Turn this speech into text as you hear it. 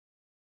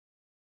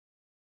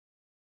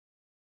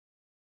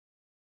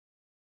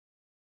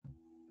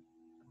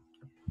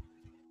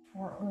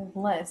or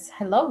less.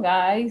 Hello,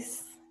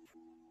 guys.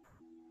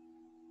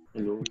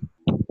 Hello.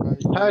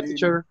 Hi,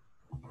 teacher.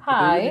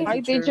 Hi. Hi,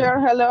 teacher.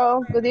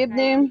 Hello. Good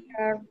evening.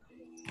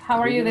 How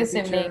are you this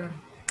evening?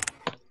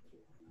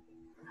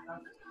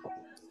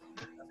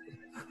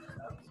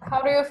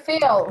 How do you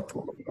feel?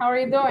 How are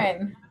you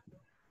doing?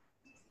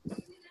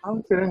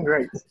 I'm feeling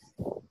great.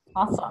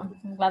 Awesome.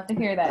 I'm glad to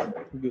hear that.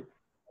 Good.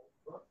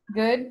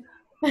 Good?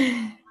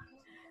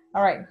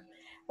 All right.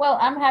 Well,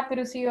 I'm happy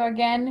to see you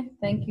again.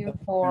 Thank you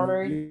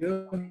for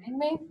joining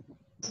me.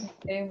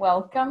 Okay,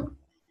 welcome.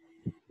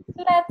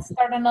 Let's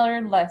start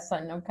another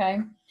lesson, okay?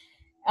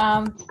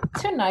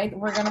 Tonight,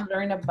 we're going to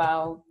learn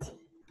about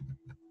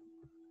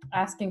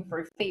asking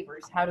for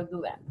favors, how to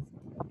do that,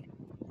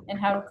 and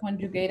how to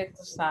conjugate it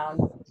to sound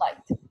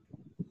polite.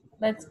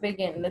 Let's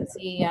begin. Let's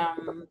see.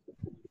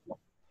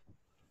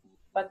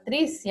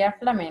 Patricia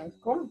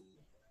Flamenco.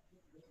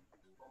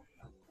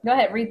 Go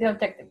ahead, read the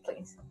objective,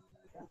 please.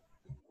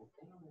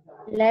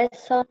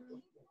 Lesson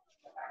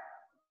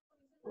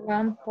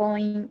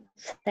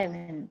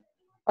 1.7.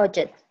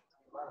 Object.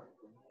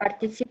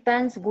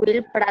 Participants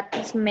will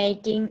practice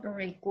making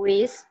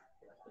requests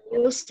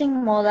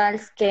using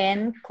modals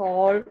can,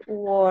 call,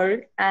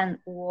 would, and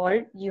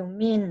would you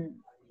mean,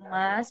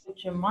 must,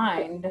 Would you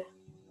mind?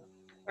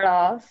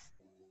 plus,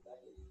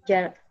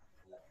 yes.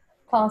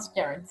 Plus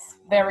gerunds.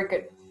 Very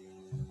good.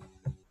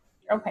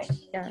 Okay.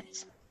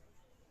 Yes.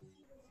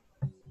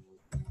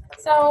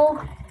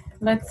 So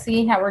let's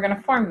see how we're going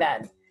to form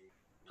that.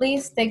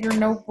 Please take your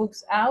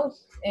notebooks out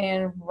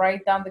and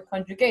write down the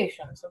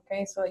conjugations,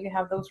 okay? So you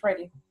have those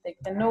ready. Take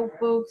the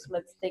notebooks,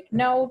 let's take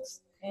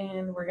notes,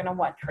 and we're going to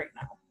watch right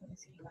now. Let me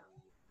see.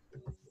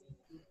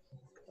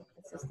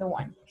 This is the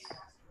one.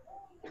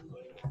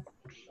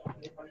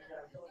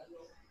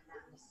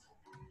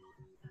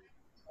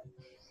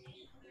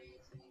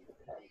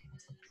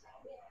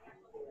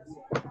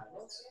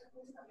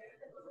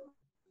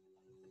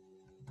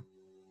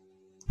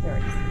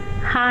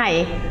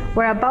 Hi,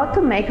 we're about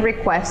to make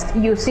requests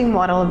using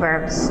modal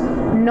verbs.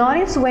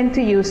 Notice when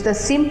to use the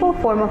simple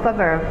form of a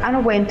verb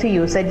and when to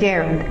use a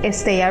gerund.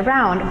 Stay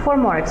around for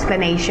more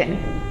explanation.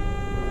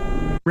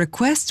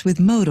 Requests with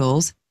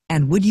modals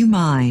and would you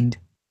mind.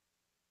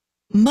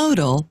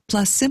 Modal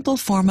plus simple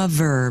form of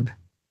verb.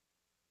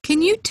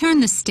 Can you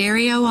turn the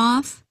stereo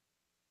off?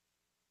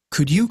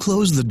 Could you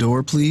close the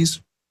door, please?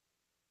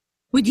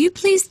 Would you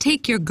please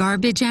take your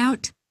garbage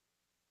out?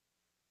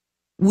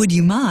 Would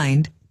you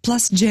mind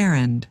plus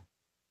gerund.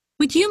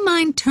 Would you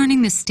mind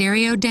turning the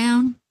stereo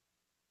down?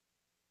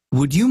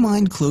 Would you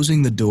mind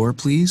closing the door,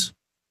 please?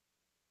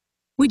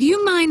 Would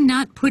you mind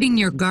not putting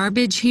your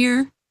garbage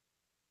here?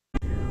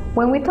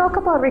 When we talk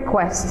about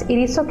requests, it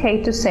is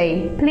okay to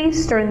say,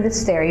 please turn the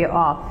stereo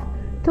off,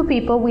 to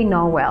people we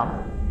know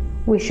well.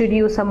 We should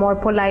use a more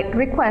polite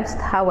request,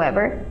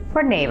 however,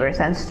 for neighbors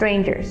and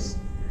strangers.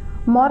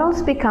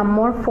 Modals become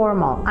more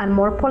formal and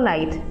more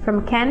polite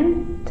from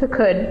can to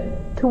could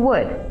to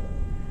would.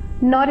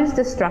 Notice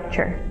the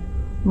structure.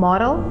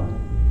 Modal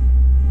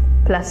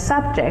plus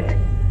subject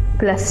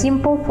plus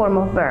simple form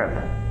of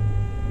verb.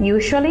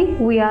 Usually,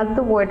 we add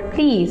the word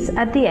please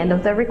at the end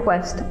of the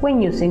request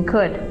when using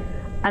could,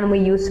 and we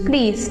use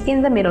please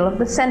in the middle of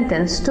the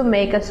sentence to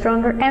make a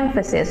stronger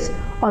emphasis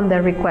on the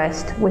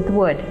request with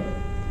would.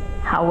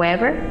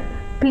 However,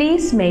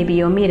 please may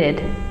be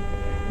omitted.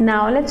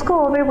 Now let's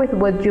go over with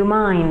would you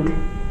mind.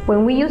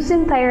 When we use the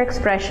entire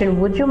expression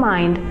would you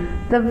mind,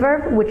 the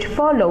verb which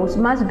follows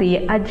must be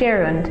a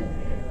gerund.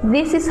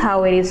 This is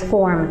how it is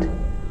formed.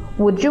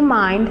 Would you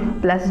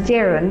mind plus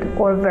gerund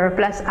or verb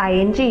plus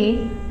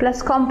ing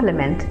plus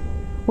complement.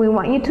 We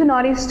want you to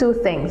notice two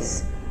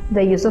things.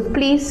 The use of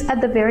please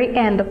at the very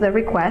end of the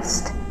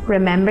request.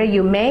 Remember,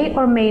 you may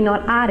or may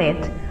not add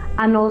it.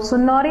 And also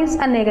notice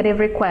a negative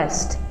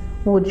request.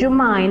 Would you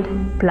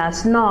mind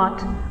plus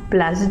not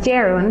plus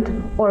gerund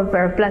or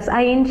verb plus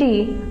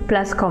ing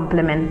plus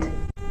complement.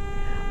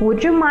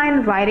 Would you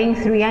mind writing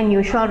 3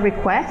 unusual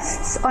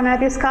requests on our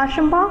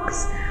discussion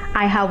box?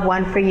 I have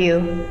one for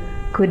you.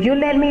 Could you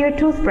lend me your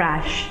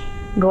toothbrush?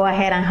 Go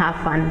ahead and have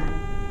fun.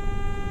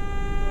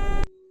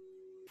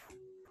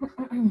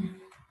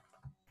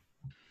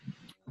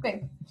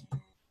 Okay.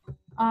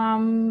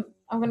 I'm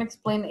going to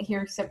explain it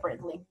here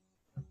separately.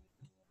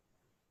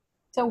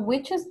 So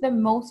which is the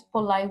most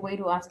polite way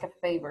to ask a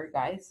favor,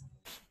 guys?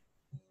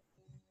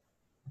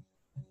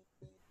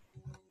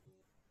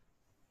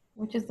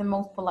 Which is the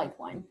most polite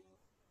one?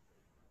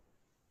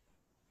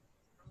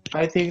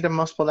 I think the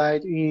most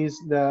polite is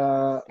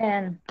the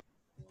And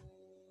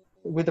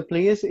with the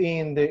please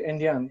in the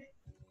end.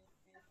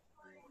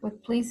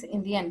 With please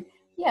in the end.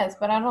 Yes,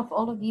 but out of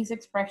all of these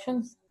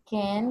expressions,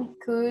 can,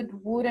 could,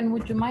 would, and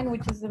would you mind,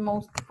 which is the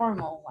most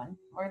formal one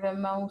or the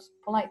most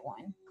polite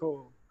one?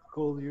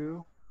 Could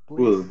you?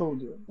 Please.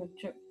 Could. Would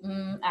you,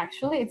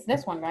 actually, it's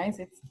this one, guys.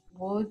 It's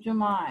would you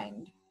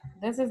mind.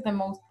 This is the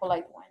most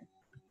polite one.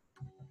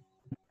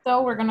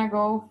 So we're gonna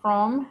go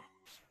from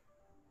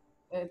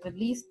the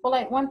least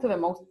polite one to the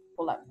most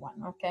polite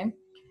one, okay?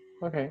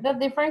 Okay. The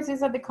difference is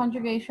that the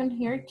conjugation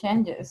here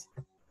changes,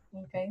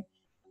 okay?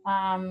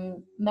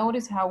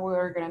 Notice how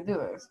we're gonna do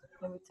this.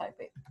 Let me type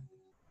it.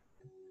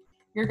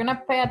 You're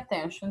gonna pay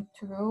attention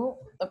to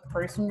the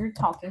person you're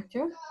talking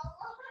to,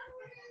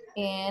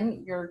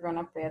 and you're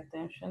gonna pay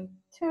attention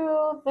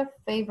to the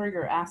favor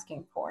you're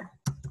asking for,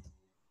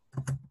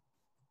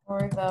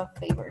 or the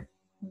favor,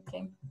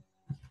 okay?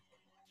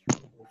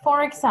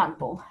 For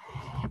example,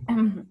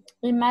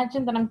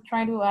 imagine that I'm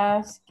trying to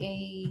ask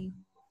a,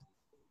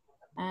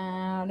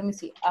 let me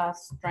see, a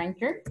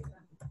stranger.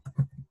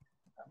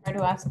 Try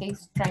to ask a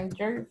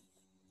stranger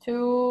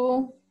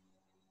to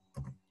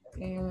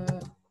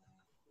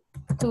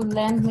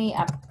lend me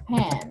a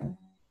pen.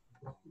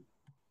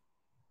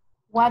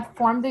 What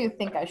form do you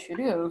think I should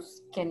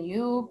use? Can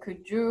you,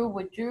 could you,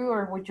 would you,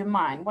 or would you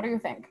mind? What do you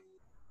think?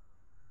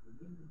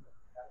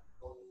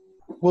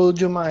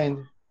 Would you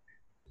mind?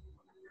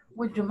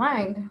 Would you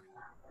mind?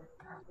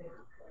 Yes,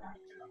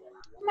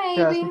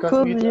 Maybe. because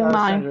Could it's you a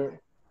mind? stranger.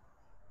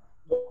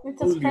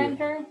 It's a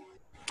stranger.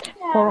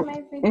 Yeah, Or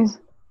maybe. is,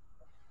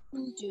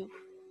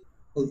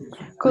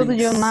 could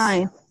you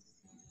mind?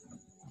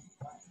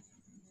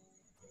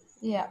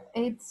 Yeah,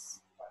 it's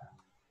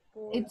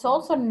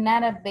also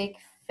not a big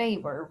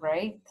favor,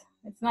 right?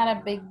 It's not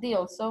a big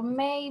deal. So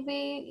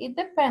maybe it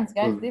depends,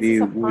 guys. This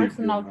is a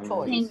personal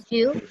choice.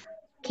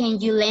 Can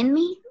you lend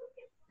me?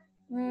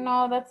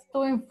 No, that's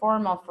too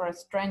informal for a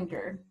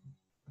stranger.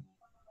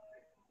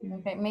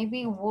 Okay,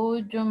 maybe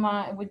would you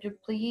mind, would you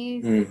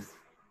please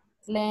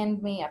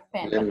lend me a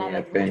pen? But not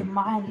like, would you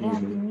mind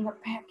lending me a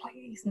pen,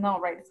 please? No,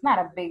 right? It's not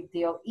a big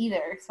deal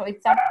either. So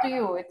it's up to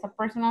you. It's a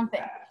personal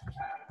thing.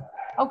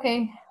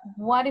 Okay,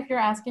 what if you're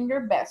asking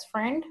your best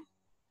friend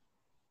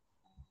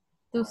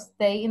to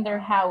stay in their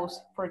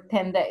house for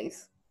 10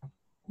 days?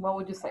 What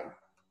would you say?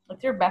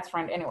 It's your best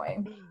friend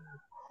anyway.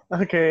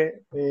 Okay,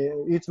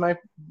 it's my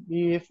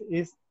if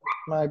it's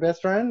my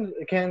best friend.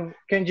 Can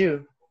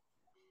you?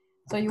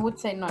 So you would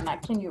say, no,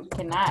 not can you,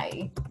 can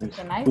I?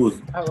 Can I Oh,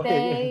 okay.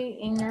 stay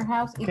in your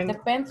house? It Can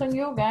depends on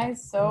you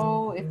guys.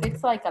 So if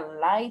it's like a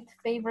light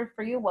favor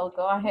for you, well,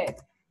 go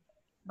ahead.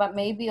 But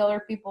maybe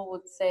other people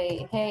would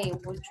say, hey,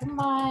 would you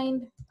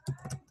mind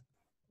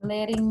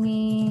letting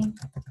me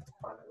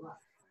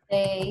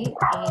stay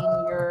in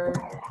your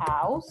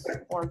house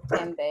for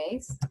 10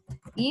 days?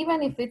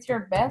 Even if it's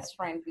your best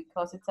friend,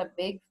 because it's a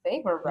big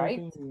favor, right?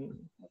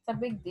 It's a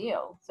big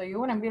deal. So you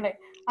wouldn't be like,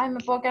 ay, me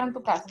puedo quedar en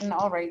tu casa.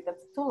 No, right?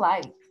 That's too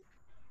light.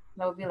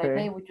 That would be like,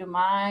 hey, would you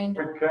mind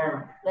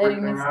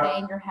letting me stay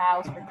in your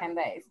house for 10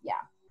 days?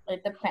 Yeah,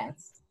 it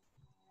depends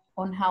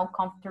on how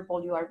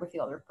comfortable you are with the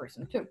other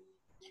person too.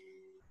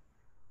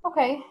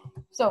 Okay,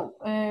 so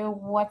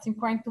what's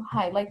important to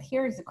highlight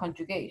here is the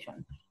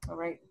conjugation, all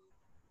right?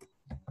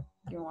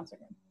 Give me one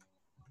second.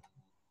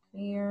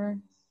 Here.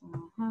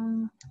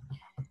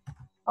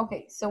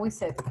 Okay, so we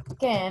said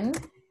can,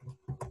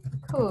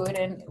 could,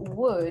 and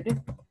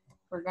would.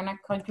 We're gonna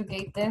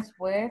conjugate this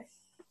with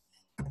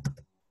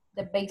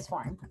the base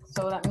form.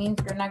 So that means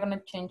you're not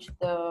gonna change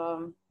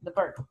the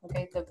verb,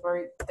 okay? The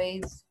verb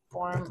base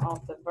form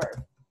of the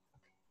verb.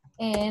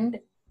 And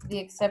the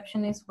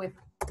exception is with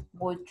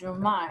would you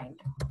mind?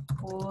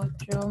 Would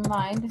you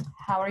mind?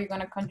 How are you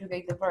gonna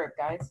conjugate the verb,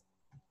 guys?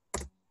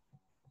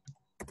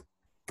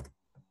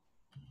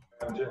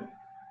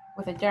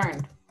 With a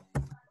gerund.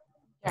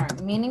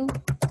 Gerund, meaning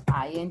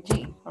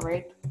ing, all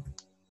right?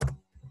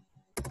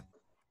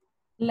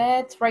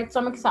 Let's write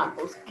some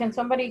examples. Can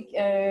somebody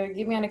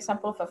give me an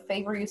example of a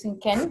favor using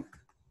can?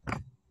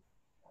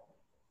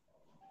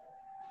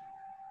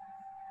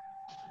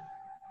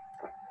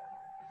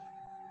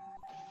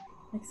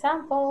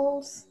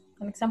 Examples.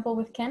 An example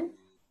with can?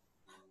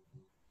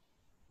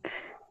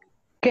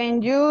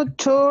 Can you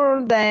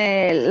turn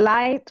the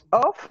light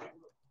off,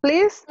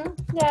 please?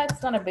 Yeah,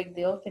 it's not a big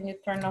deal. Can you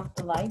turn off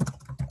the light?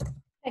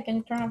 Hey, can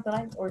you turn off the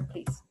light? Or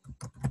please.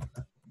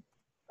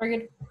 Very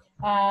good.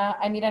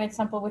 I need an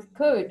example with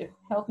could.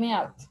 Help me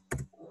out.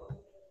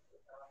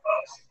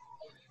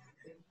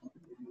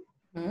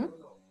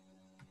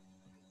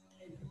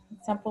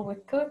 Example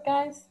with could,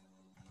 guys.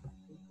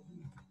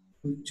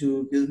 Could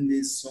you give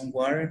me some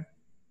water?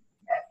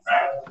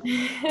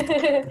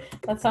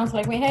 That sounds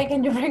like me. Hey,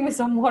 can you bring me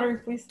some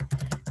water, please?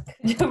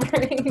 Could you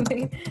bring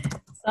me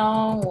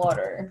some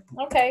water?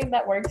 Okay,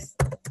 that works.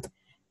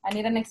 I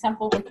need an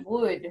example with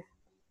would.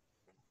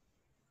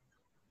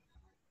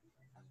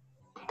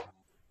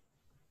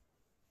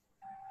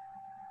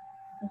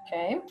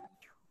 Okay.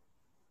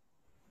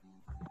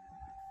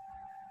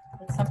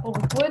 Example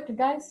with would,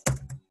 guys.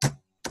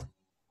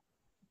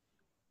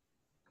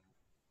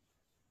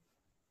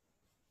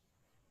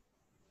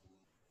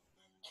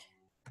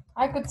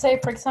 I could say,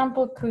 for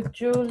example, could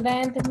you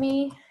lend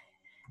me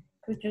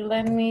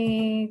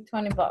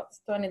 20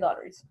 bucks,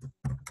 $20?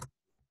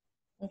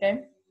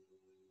 Okay.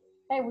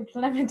 Hey, would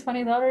you lend me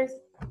 $20?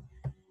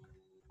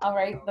 All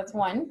right, that's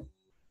one.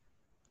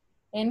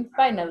 And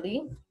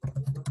finally,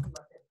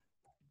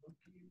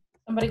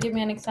 somebody give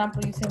me an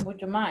example using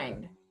would you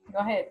mind? Go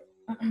ahead.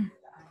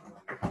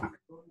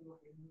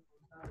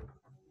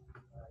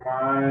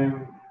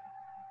 Mind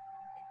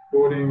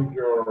putting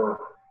your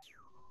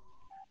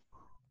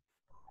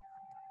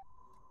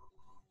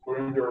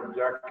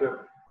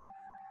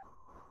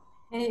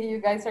Hey, you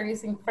guys are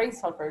using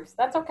phrasal verbs.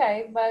 That's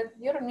okay, but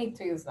you don't need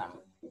to use them.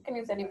 You can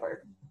use any verb.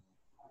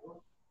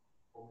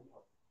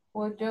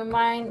 Would you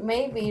mind,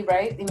 maybe,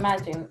 right?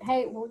 Imagine,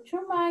 hey, would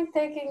you mind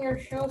taking your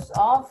shoes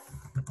off?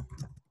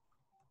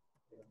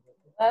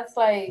 That's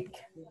like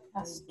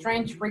a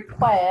strange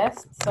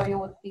request. So you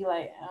would be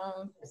like,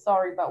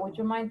 sorry, but would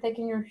you mind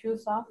taking your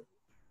shoes off?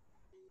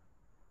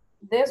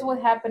 This would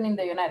happen in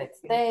the United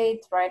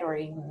States, right? Or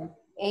in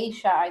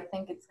Asia, I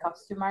think it's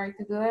customary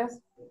to do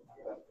this.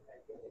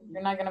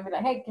 You're not gonna be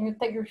like, hey, can you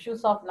take your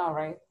shoes off now,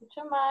 right? Would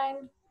you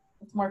mind?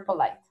 It's more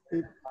polite.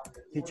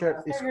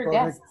 Teacher, is They're your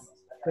correct. guests.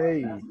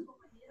 Hey,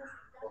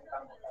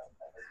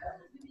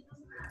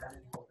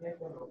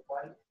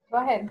 Go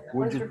ahead.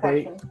 What's your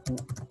question?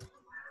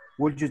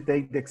 would you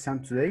take the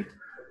exam today?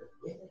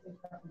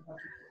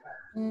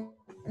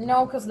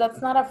 No, because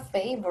that's not a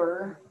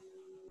favor.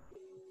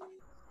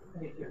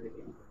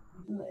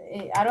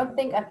 I don't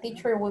think a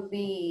teacher would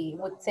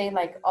say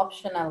like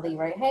optionally,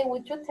 right? Hey,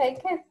 would you take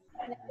it?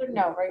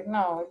 No, right?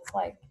 No, it's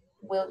like,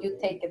 will you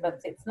take it?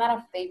 That's it. It's not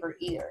a favor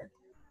either.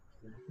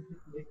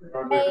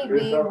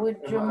 Maybe, would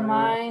you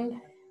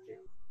mind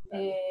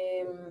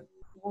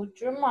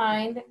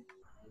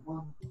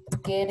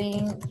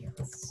getting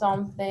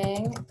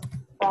something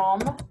from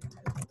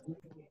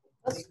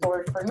the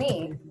store for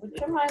me? Would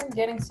you mind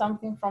getting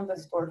something from the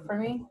store for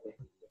me?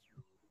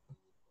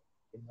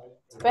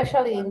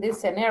 Especially in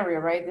this scenario,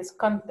 right? This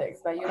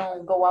context that you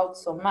don't go out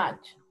so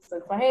much. So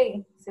it's like,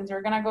 hey, since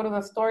you're gonna go to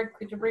the store,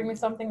 could you bring me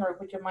something, or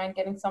would you mind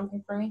getting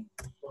something for me?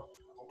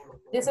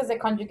 This is a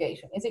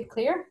conjugation. Is it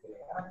clear?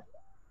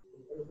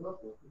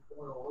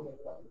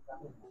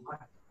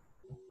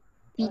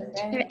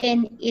 Teacher,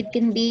 and it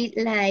can be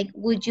like,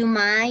 would you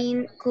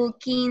mind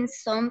cooking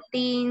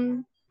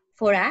something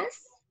for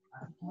us?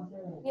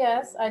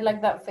 Yes, I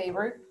like that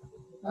favor.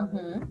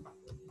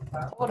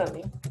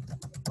 Totally.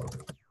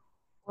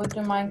 Would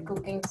you mind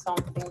cooking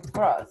something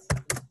for us?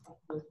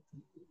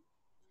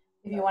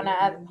 If you want to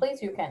add,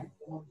 please, you can.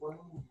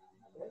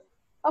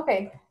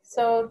 Okay,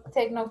 so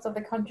take notes of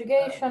the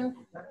conjugation.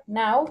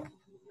 Now,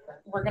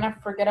 we're going to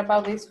forget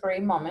about this for a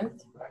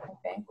moment,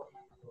 okay?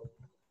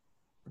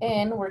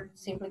 And we're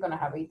simply going to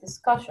have a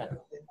discussion.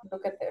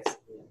 Look at this.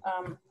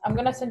 I'm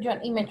going to send you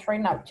an image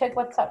right now. Check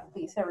WhatsApp,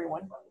 please,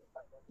 everyone.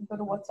 Go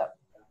to WhatsApp.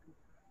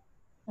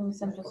 Let me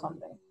send you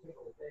something.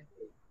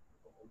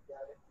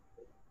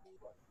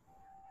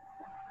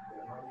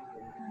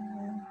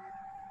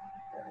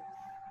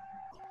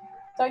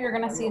 So you're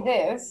going to see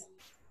this.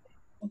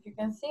 If you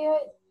can see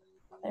it,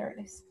 there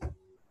it is.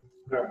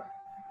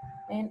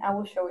 And I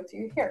will show it to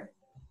you here.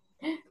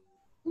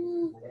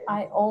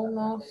 I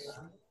almost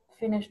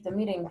finished the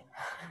meeting.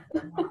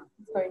 What's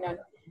going on?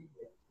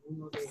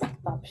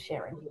 Stop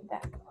sharing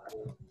that.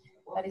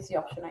 That is the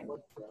option I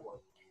need.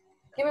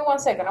 Give me 1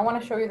 second. I want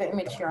to show you the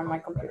image here on my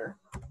computer.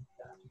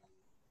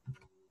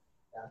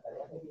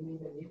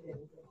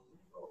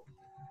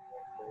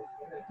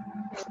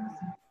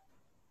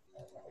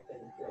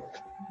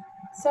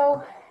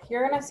 So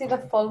you're going to see the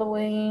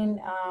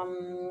following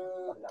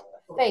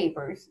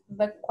favors.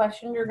 The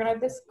question you're going to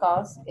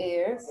discuss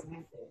is,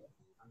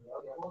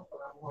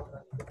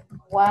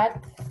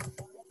 what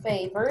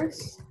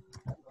favors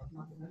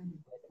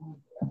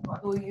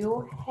do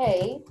you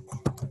hate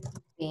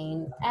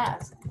being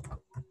asked?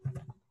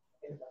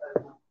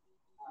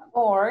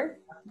 Or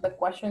the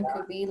question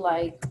could be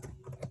like,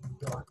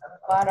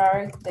 what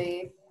are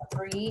the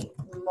 3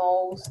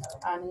 most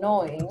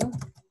annoying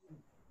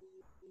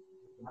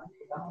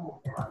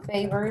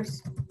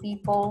favors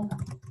people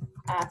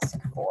ask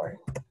for?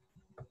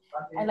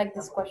 I like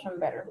this question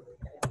better.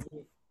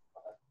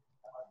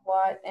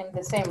 What, and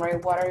the same,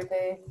 right? What are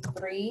the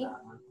 3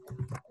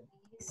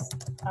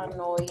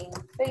 annoying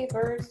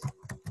favors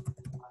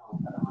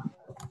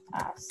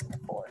asked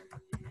for?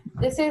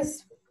 This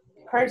is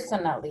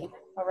personally,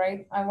 all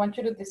right? I want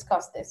you to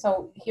discuss this.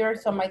 So here are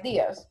some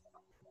ideas.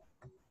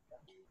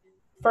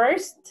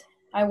 First,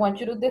 I want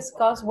you to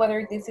discuss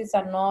whether this is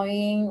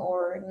annoying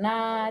or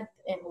not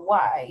and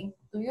why.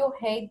 Do you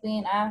hate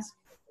being asked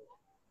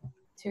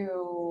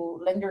to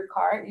lend your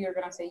card? You're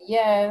gonna say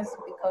yes,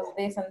 because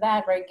this and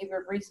that, right? Give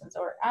your reasons.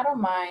 Or I don't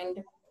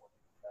mind,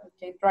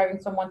 okay, driving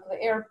someone to the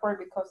airport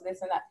because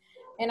this and that.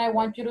 And I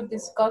want you to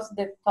discuss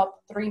the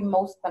top 3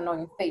 most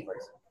annoying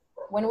favors.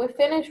 When we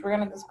finish, we're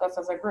gonna discuss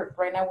as a group.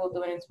 Right now, we'll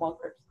do it in small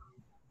groups.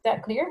 Is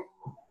that clear?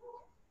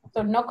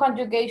 So no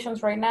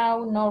conjugations right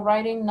now, no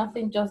writing,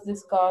 nothing, just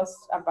discuss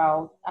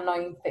about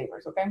annoying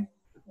favors, okay?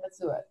 Let's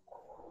do it.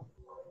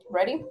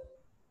 Ready?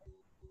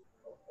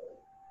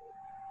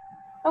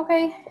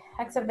 Okay,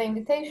 accept the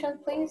invitation,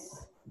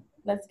 please.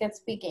 Let's get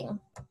speaking.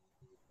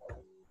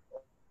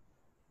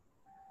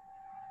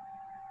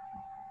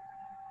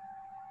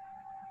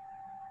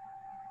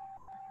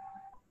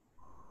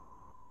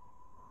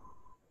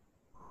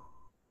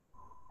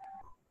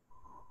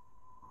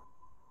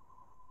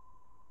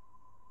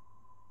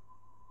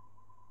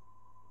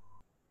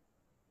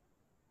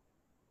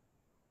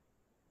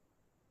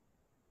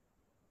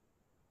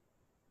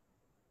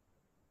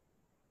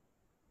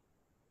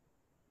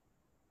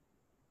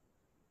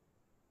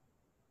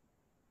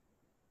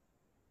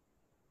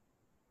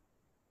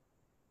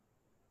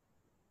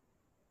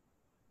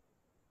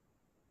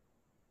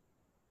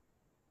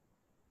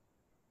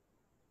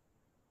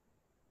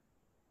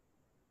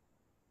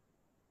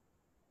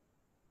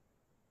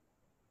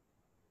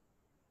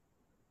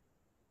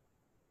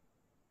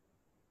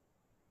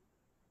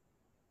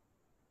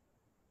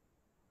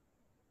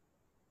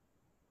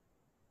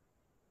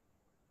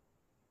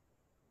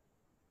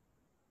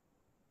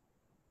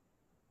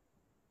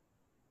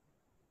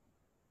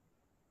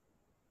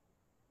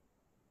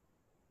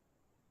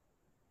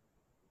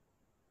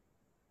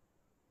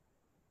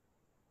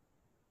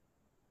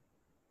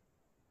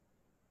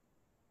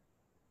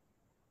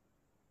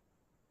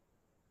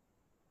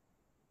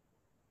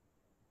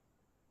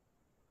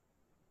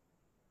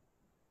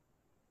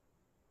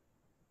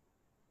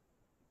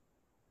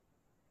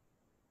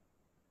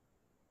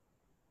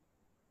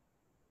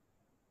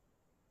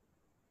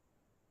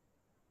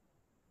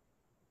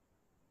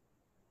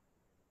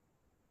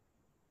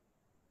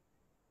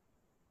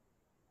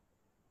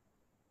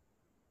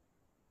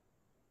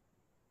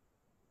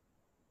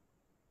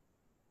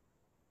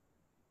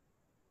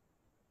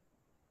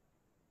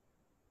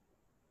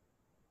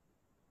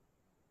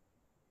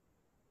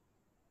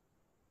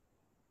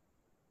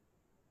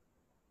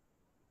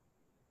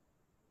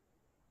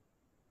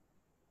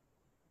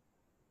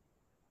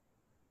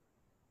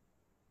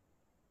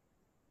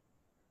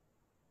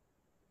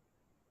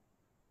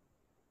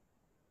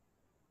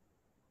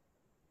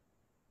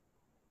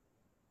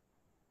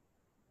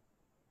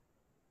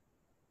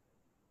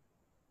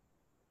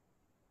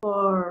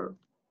 for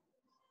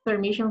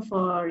permission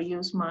for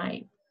use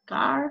my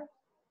car.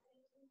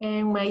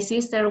 And my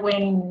sister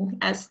when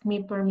asked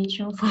me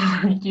permission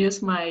for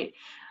use my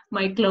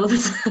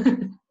clothes.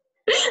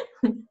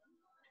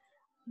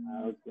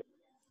 Okay.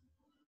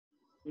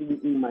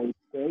 In my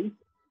case,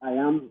 I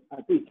am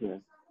a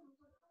teacher.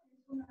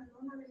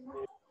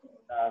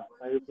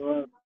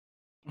 Favor.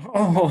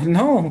 Oh,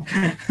 no.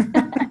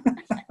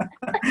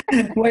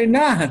 Why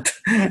not?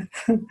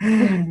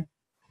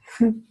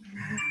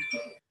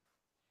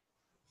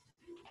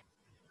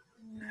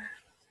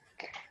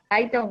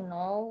 I don't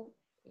know.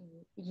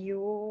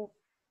 You,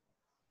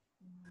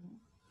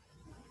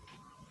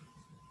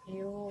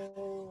 you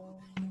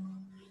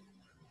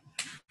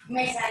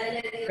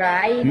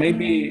drive,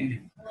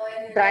 Maybe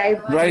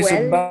drive rise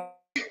of well.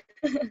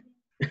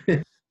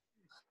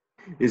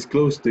 It's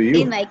close to In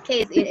you. my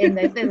case, in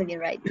my family,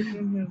 right?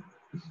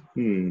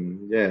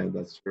 Yeah,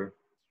 that's true.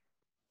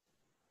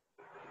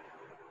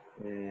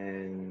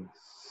 And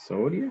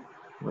Sonia,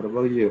 what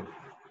about you?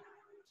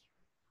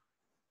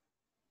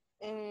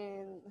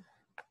 And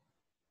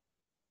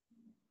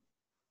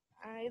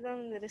I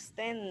don't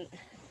understand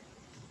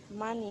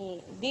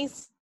money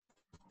this,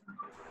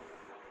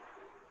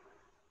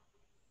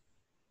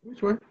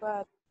 Which one?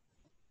 but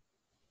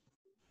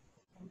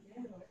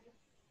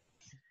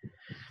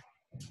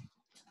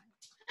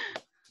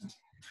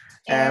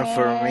And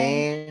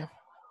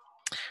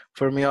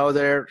for me,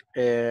 other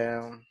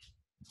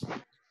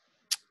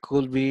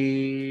could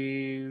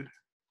be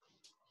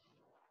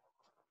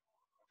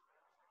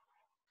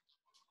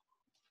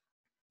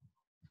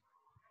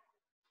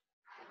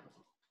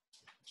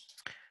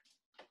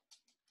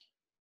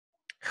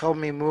help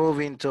me move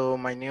into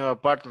my new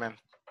apartment.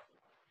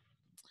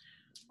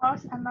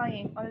 Most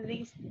annoying or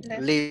least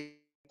Leave.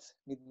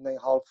 Midnight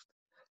half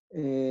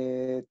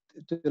to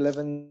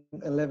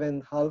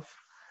 11 half,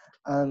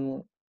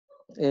 and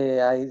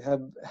I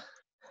have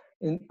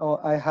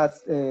I had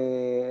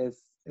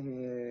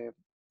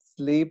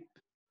sleep.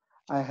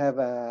 I have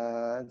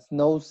a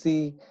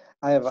nosy.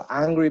 I have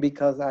angry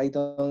because I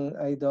don't.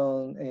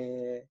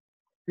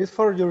 It's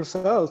for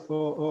yourself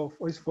or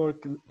it's for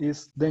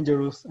it's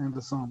dangerous in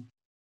the sun.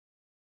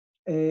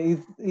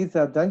 It's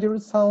a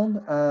dangerous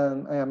sound,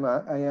 and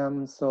I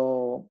am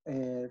so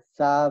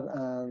sad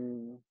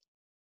and.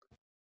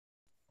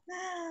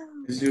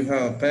 Do you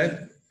have a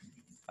pet?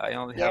 I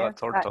only have a Yes,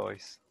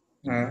 tortoise.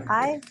 Okay.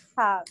 I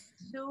have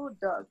 2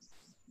 dogs.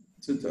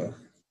 2 dogs.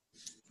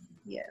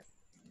 Yes.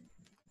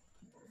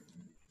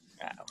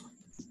 Wow.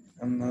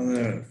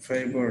 Another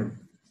favor.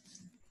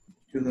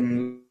 You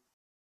don't.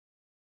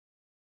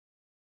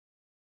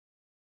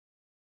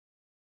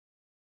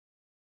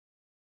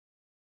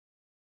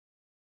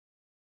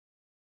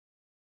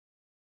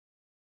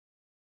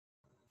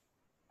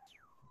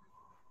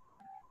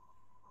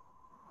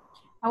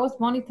 I was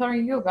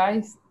monitoring you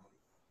guys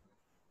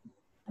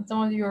and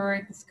some of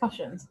your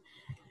discussions.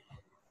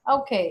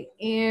 Okay,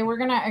 we're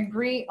gonna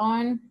agree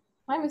on,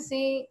 let me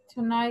see,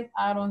 tonight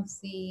I don't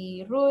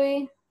see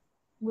Rui.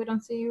 We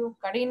don't see you.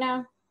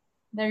 Karina,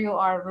 there you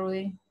are,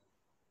 Rui.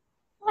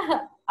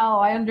 Oh,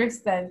 I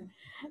understand.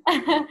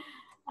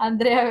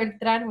 Andrea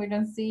Beltran, we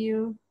don't see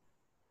you.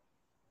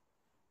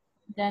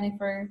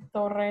 Jennifer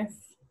Torres.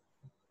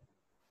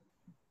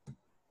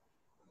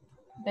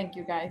 Thank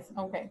you, guys.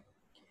 Okay.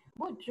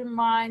 Would you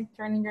mind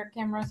turning your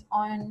cameras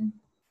on?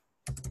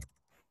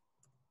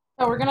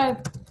 So we're gonna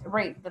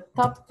rate the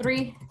top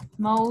 3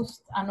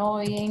 most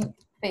annoying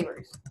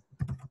favors.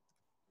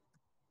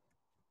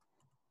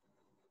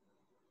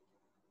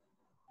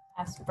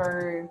 As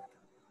per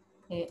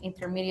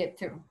intermediate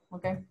 2,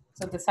 okay?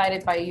 So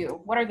decided by you.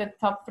 What are the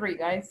top 3,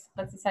 guys?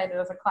 Let's decide it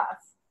as a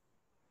class.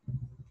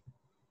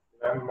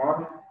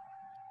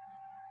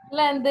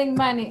 Lending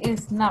money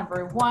is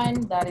number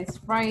 1. That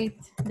is right.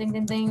 Ding,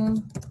 ding,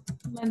 ding.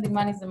 Lending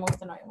money is the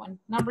most annoying one.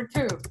 Number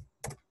 2.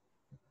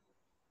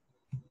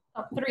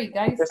 Top 3,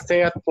 guys.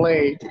 Stay at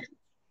play.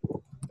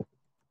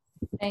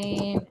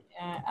 Staying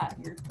at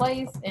your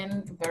place,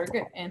 and very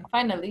good. And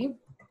finally,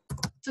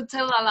 To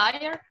tell a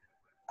liar?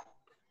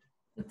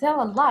 to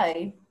tell a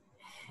lie.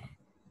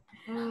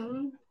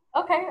 Mm.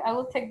 Okay, I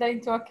will take that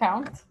into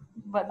account.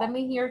 But let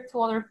me hear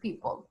 2 other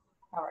people.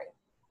 All right.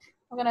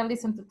 I'm gonna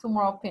listen to 2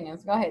 more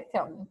opinions. Go ahead,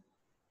 tell me.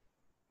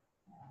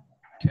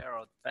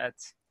 Carrot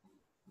pets.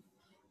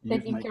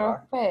 Taking care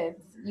of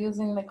pets,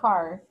 using the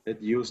car.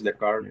 That use the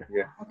car,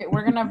 yeah. Okay,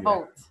 we're gonna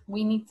vote.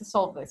 We need to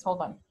solve this.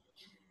 Hold on.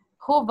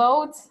 Who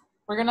votes?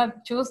 We're gonna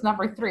choose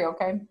number 3,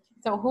 okay?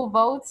 So who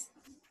votes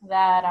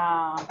that,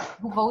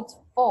 who votes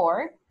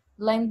for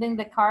lending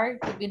the car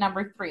to be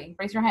number 3?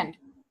 Raise your hand.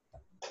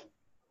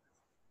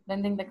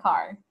 Lending the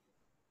car.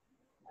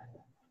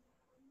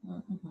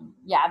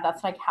 Yeah,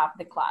 that's like half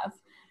the class.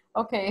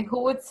 Okay,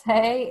 who would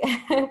say,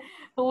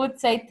 who would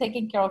say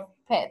taking care of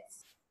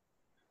pets?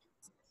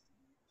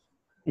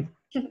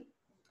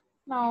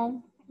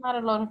 No, not a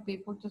lot of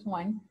people, just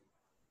one.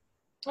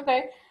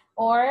 Okay,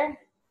 or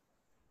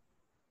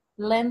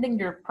lending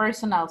your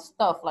personal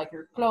stuff like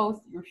your clothes,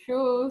 your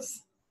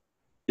shoes.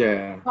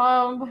 Yeah.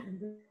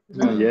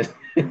 Yes.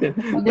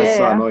 That's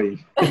so Yeah. annoying.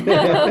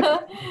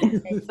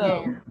 So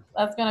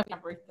that's gonna be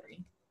number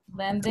 3.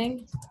 Lending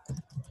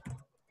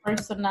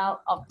personal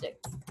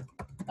objects.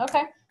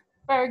 Okay,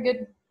 very good.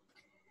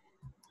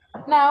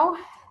 Now,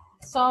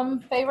 some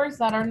favors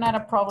that are not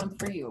a problem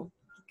for you.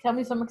 Tell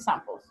me some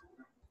examples.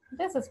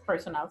 This is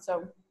personal, so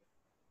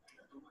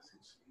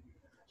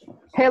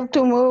Help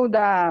to move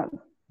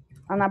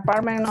an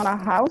apartment or a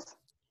house.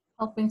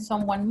 helping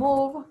someone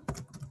move.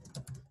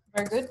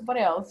 Very good. What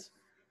else?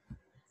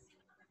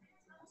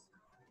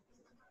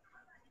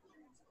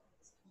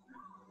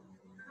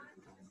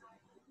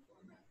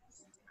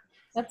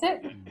 That's it.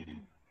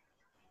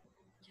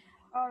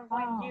 Or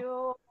when Oh.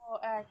 you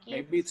give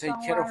Maybe take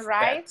care someone of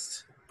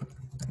rights.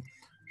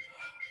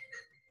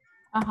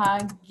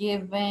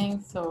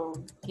 Giving. So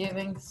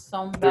giving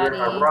somebody.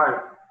 Giving a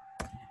ride.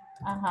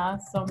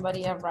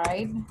 Somebody a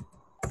ride.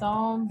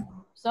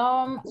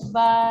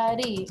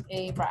 Somebody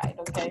a ride.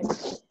 Okay.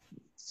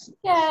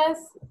 Yes.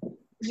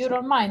 You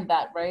don't mind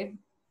that, right?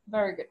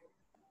 Very good.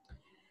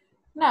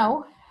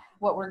 Now,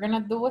 what we're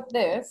gonna do with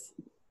this,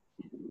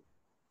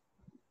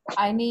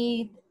 I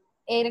need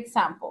 8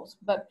 examples,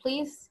 but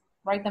please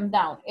write them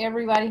down.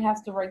 Everybody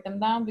has to write them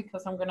down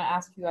because I'm gonna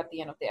ask you at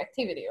the end of the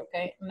activity,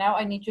 okay? Now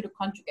I need you to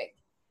conjugate.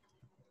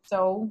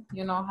 So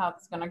you know how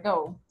it's gonna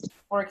go.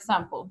 For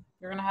example,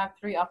 you're gonna have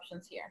 3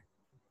 options here.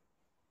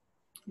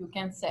 You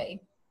can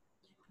say,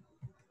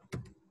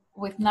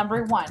 with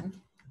number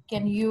 1,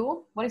 can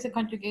you, what is the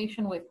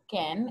conjugation with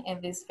can and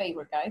this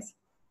favor, guys?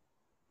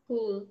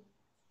 Cool.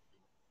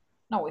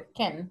 No, with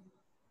can.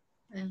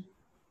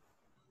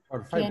 Or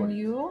Can favorite.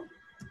 you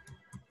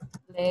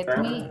let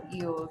me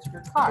use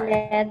your card?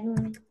 Let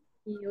me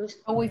use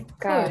So with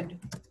card.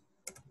 could,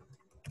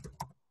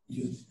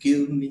 You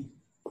kill me.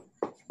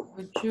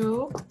 would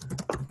you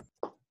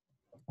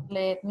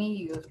let me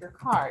use your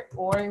card?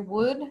 Or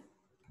would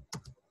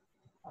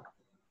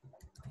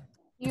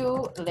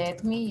you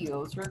let me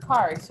use your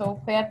card?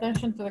 So pay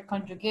attention to the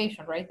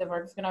conjugation, right? The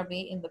verb is gonna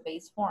be in the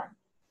base form.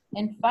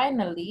 And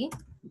finally,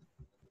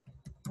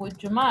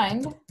 would you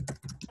mind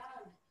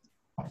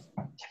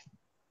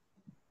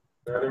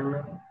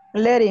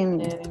Letting.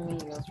 letting me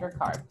use your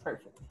card?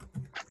 Perfect.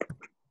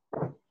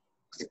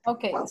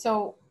 Okay,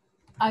 so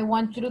I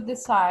want you to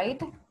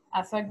decide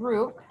as a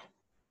group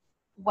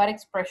what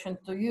expression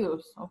to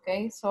use,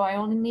 okay? So I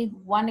only need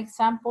 1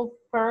 example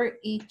per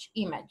each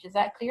image. Is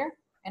that clear?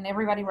 And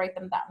everybody write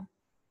them down,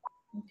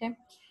 okay?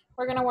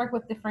 We're gonna work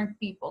with different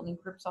people in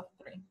groups of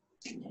 3.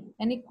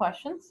 Any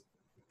questions?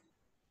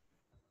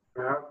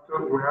 We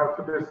have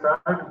to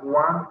decide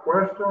one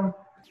question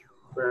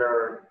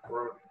per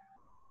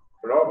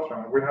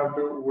option. We have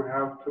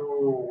to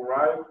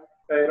write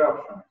 8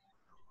 options.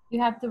 You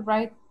have to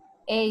write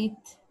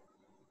 8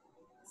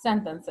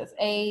 sentences,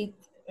 8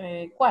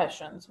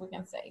 questions, we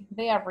can say.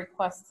 They are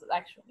requests,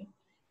 actually.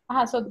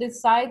 So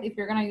decide if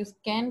you're gonna use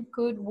can,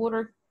 could, would,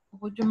 or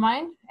would you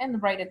mind,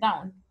 and write it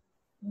down,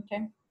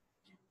 okay?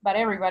 But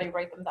everybody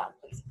write them down,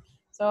 please.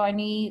 So I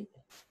need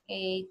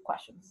 8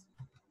 questions.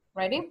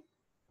 Ready?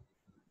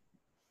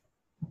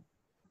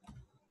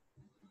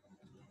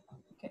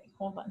 Okay,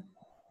 hold on.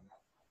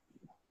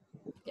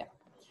 Yeah.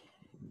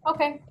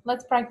 Okay,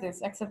 let's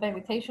practice. Accept the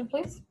invitation,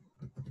 please.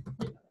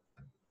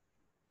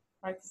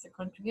 Practice the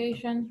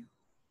conjugation.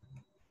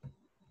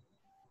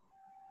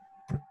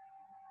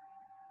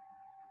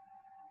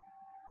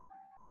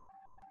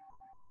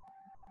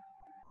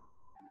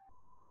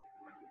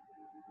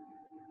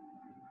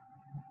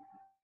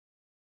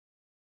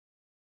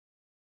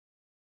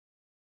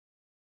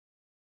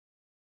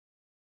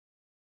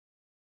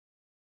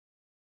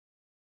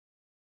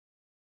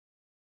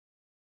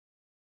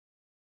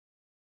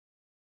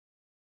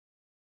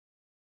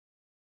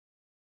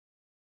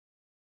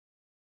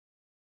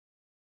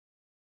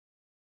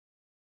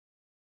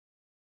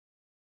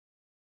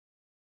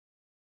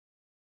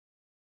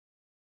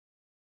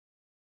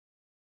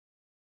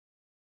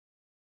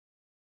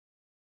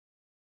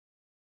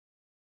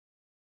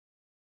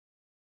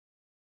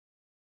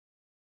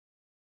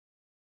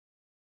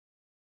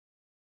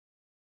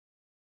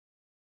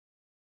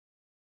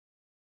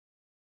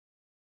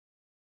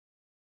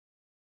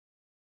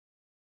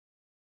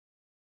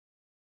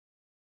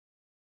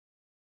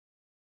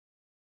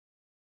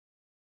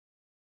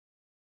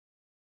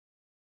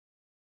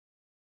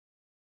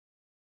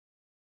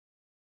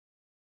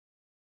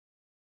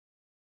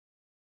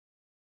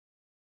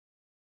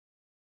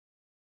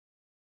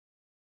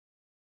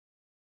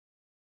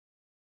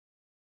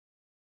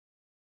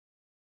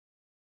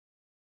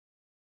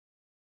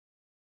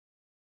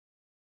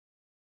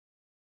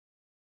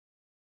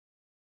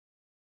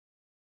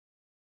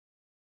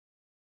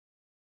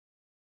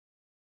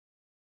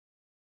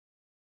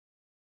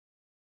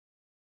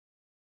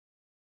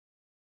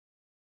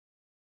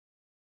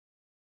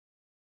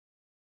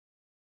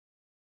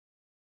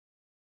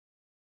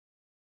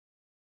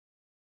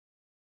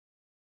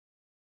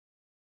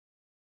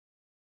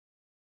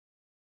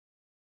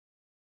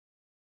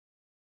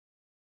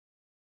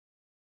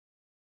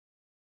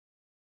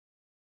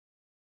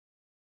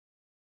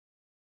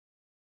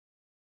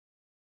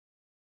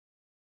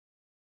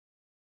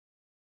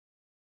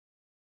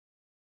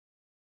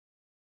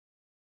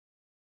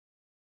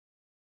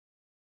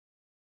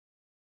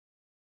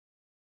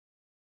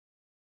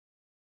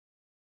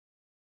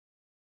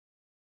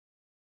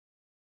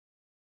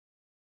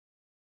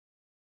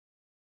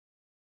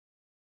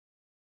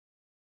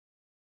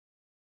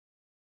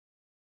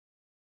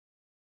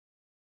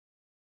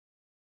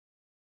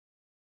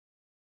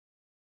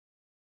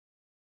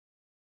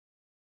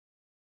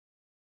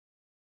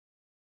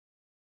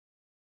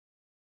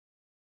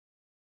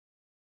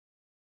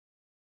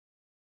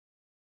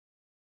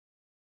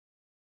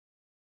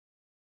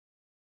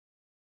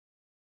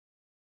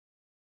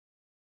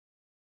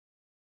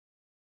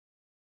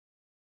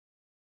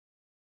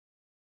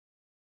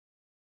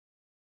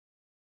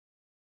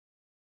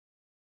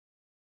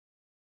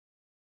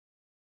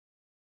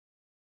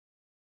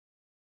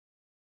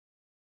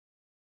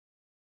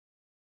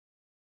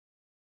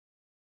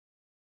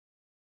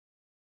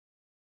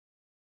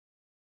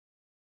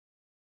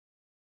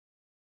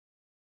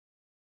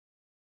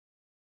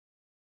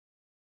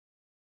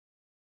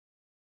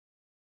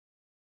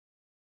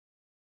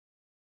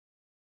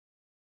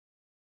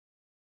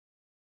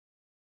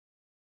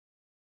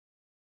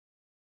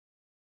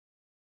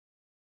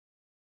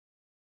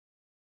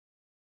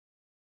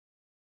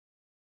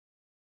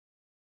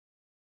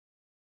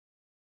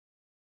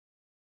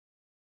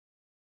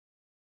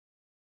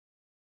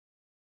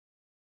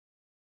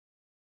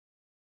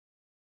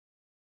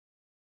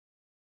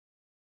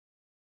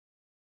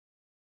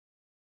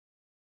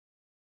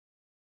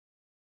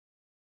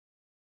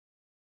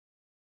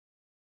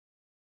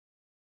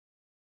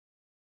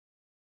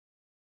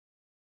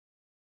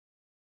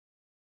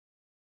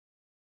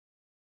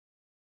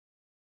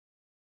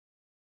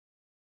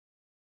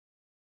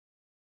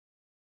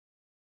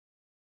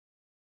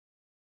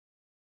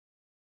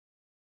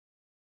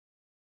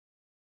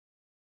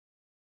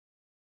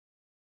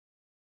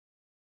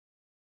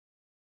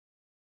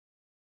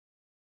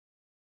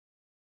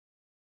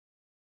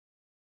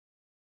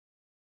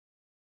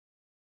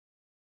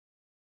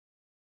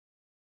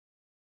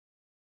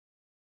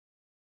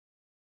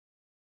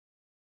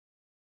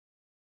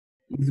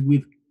 is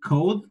with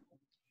code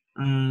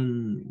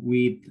and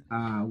with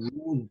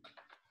wood.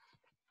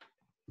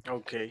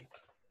 Okay.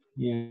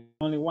 Yeah.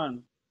 Only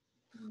one.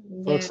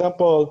 For Yeah.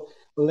 example,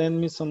 lend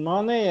me some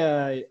money.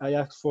 I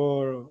ask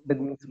for Let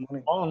me some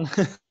money. on.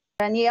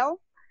 Danielle.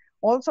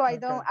 Also, I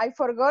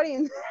forgot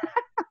it.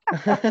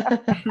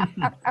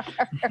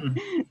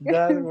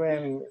 That's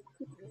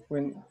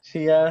when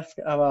she asked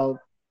about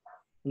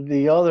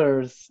the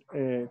others,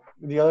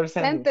 the other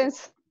sentence.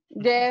 Sentence.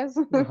 Yes.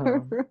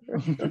 Uh-huh.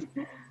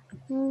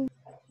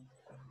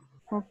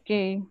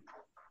 Okay.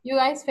 You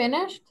guys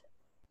finished?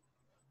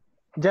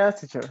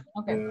 Yes, teacher.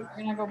 Okay, we're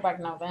gonna go back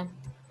now then.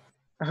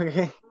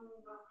 Okay.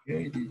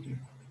 Okay, teacher.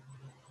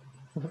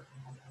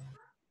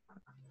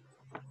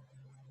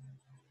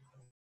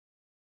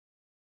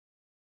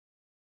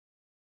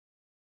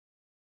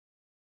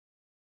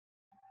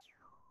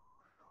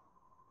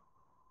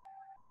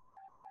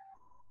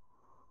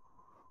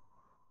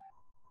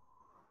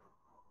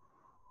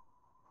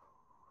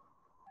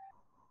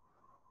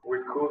 We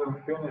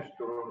couldn't finish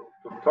to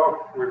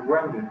talk with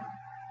Wendy.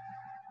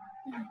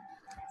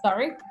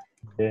 Sorry?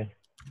 Yeah,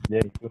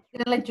 yeah.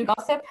 Didn't let you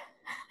gossip?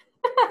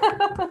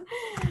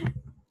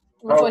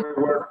 No, we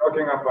were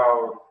talking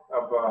about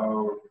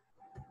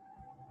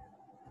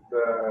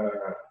the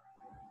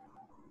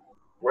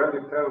Wendy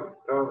tell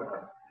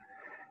her.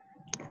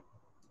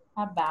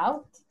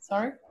 About?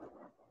 Sorry?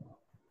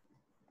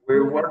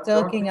 We We were were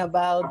talking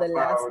about the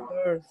last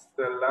course.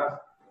 The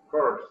last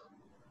course.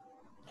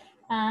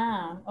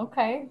 Ah,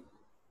 okay.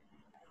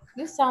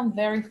 You sound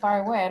very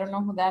far away. I don't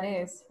know who that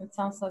is. It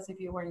sounds as if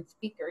you were in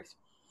speakers.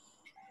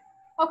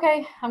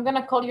 Okay, I'm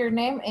gonna call your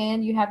name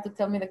and you have to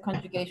tell me the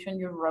conjugation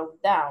you wrote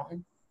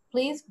down.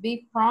 Please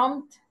be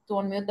prompt to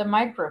unmute the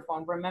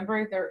microphone.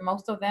 Remember,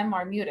 most of them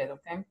are muted,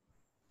 okay?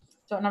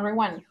 So number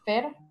one,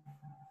 Fer.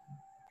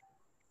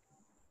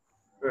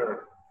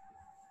 Fair.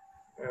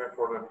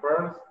 For the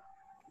first,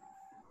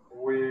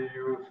 we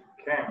use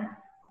can.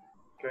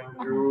 Can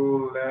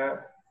you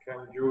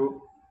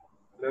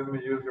let me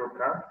use your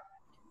car?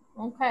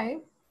 Okay.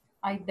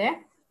 Aide.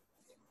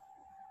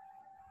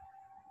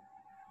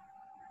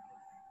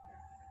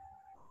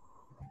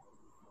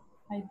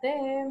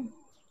 Aide.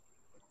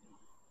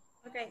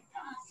 Okay.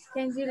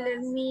 Can you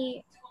let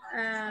me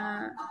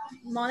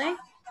money?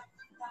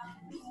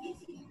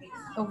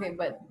 Okay,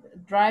 but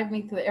drive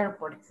me to the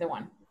airport is the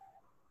one.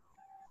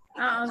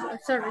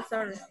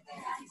 Sorry.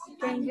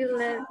 Can you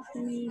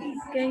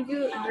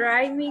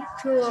drive me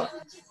to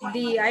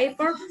the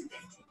airport?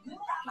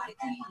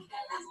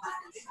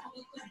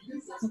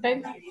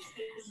 Okay.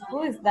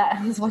 Who is that?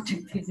 Who's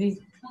watching TV?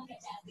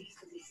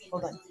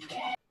 Hold on.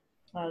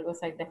 I'll go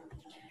side there.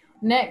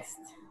 Next,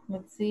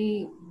 let's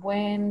see.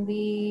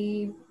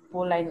 Wendy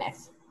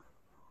Polaines.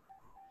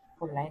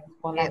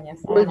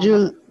 Polaines. Would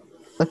you,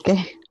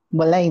 okay,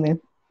 Bolaine.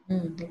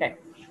 Okay.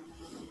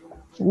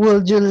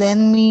 Would you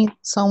lend me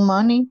some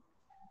money?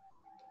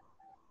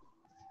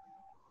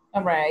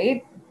 All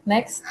right.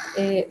 Next,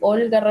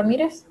 Olga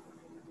Ramirez.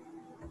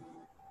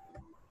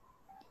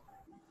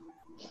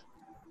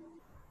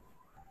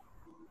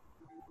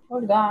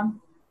 Olga.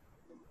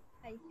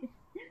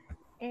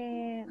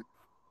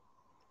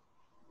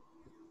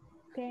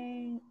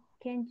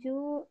 Can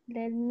you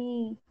let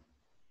me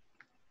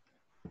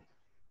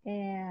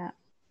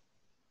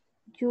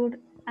your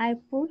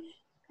airbrush?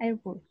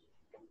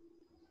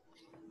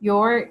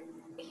 Your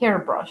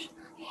hairbrush.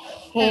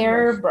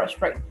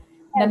 Hairbrush, right.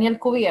 Daniel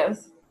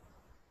Cubillas.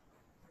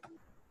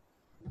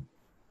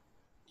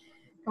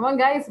 Come on,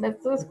 guys.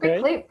 Let's do this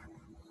quickly.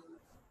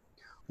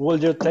 Will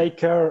you take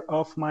care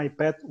of my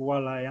pet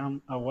while I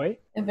am away?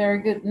 Very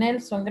good.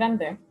 Nelson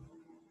Grande.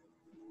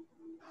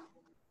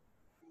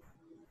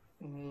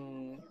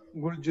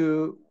 Would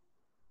you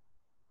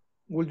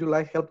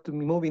like help to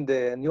move in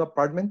the new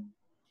apartment?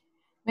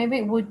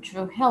 Maybe would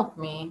you help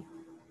me?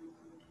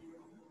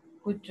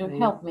 Would you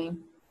help me?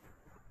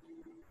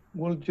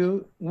 Would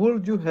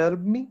you help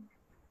me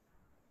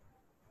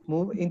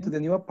move into the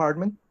new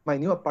apartment, my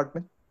new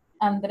apartment?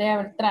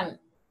 Andrea Beltrán.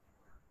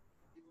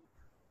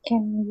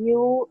 Can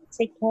you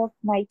take care of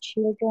my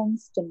children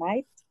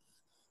tonight?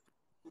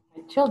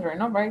 My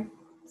children, all right.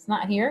 It's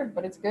not here,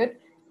 but it's good.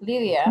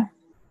 Lydia.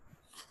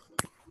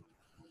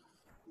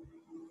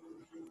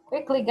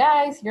 Quickly,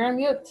 guys, you're on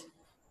mute.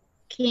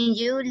 Can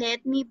you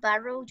let me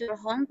borrow your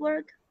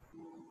homework?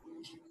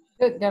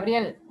 Good,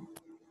 Gabriel.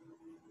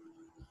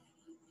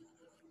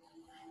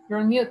 You're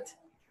on mute.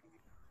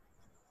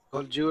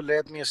 Could you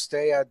let me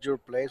stay at your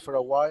place for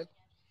a while?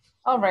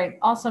 All right,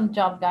 awesome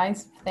job,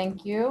 guys.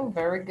 Thank you,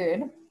 very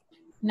good.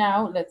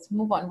 Now let's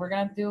move on. We're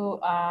gonna do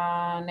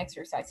an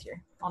exercise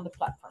here on the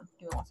platform.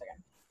 Give me 1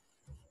 second.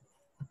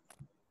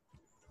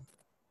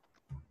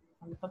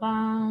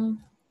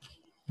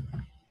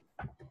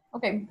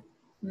 Okay,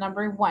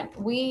 number 1.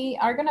 We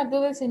are gonna do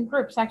this in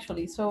groups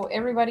actually. So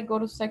everybody go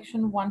to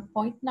section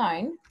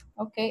 1.9,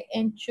 okay,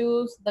 and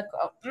choose the,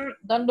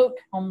 don't look,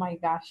 oh my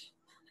gosh.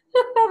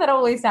 That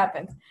always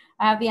happens.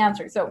 I have the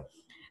answer. So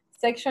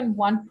section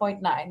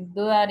 1.9,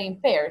 do that in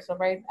pairs, all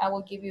right? I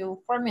will give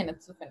you 4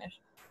 minutes to finish.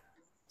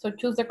 So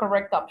choose the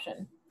correct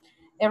option.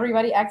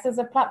 Everybody access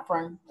the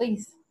platform,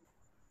 please.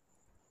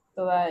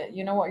 So that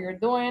you know what you're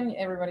doing.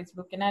 Everybody's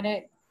looking at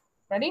it.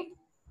 Ready?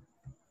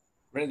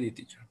 Ready,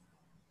 teacher.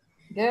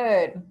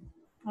 Good.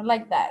 I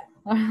like that.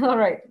 All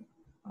right.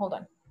 Hold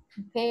on.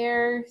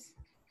 Pairs.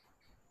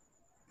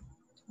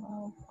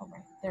 Oh,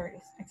 okay, there it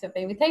is. Accept the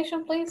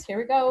invitation, please. Here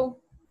we go.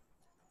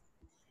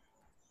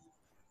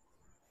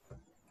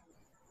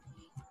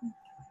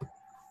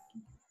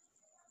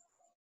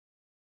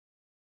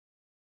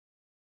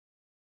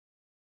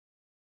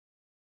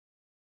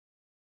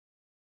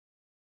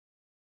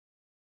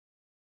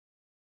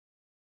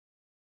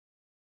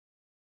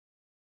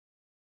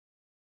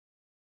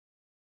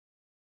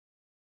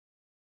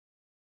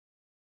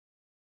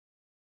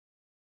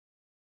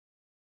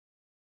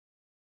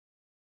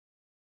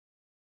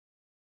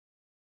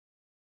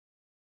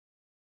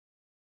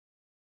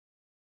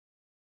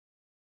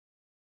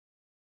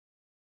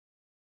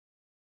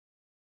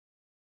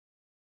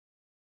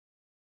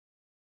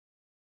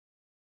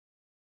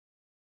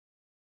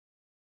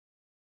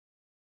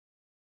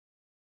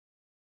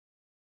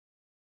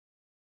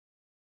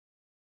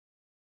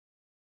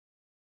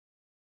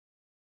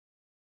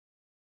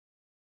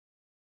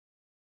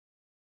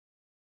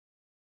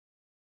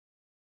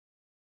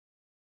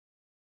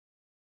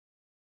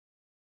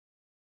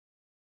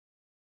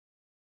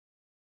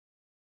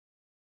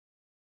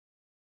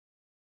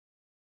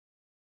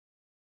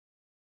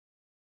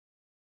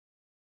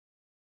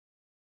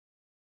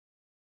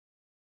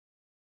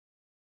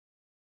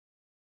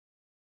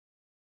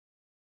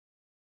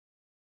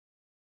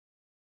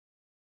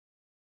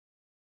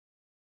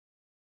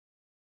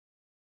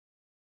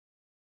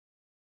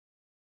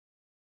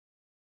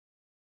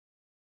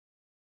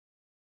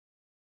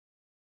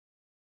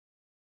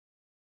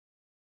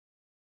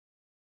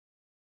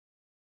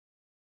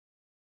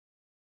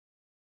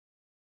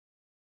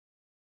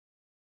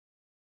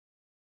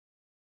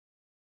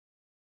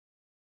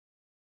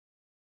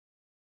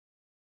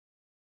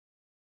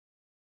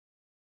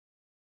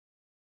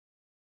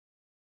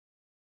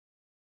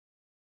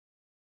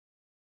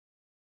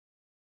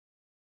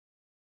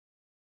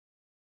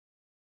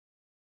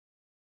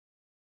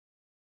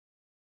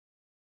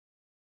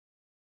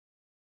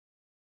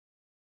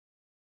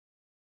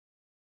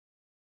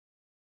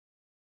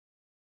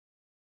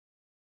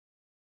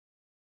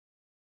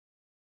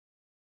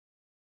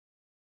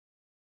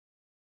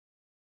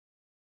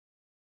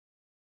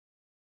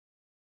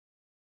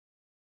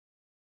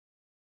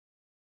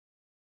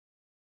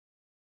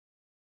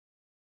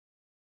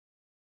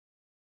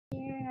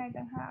 Yeah, I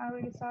don't have. I'm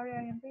really sorry.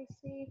 I am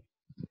busy.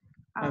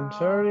 I'm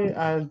sorry,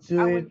 I'll do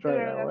I will it do right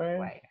it that away.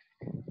 way.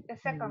 The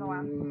second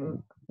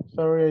one.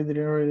 Sorry, I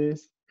didn't read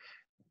this.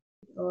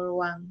 Or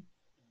one.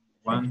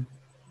 1,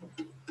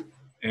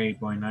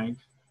 8.9.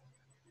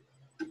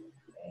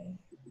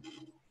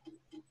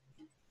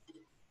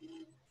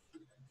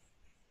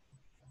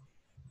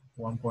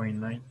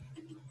 1.9.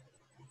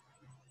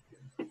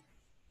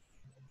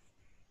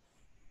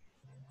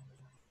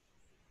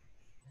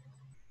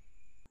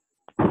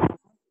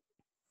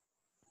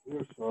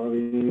 We're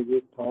sorry,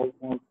 we talk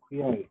more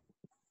clearly.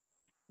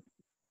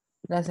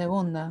 La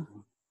segunda.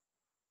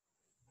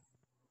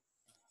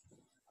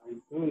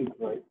 I'm doing it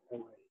right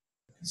away.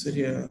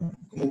 Sería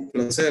como un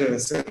placer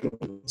hacerlo.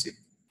 Sí.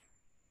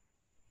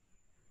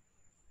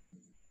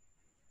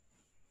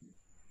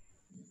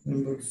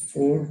 Number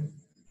 4.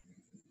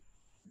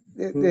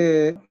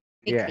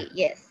 Yeah.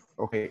 Yes.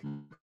 Okay.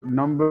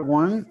 Number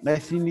 1, I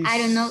think is. I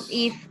don't know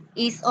if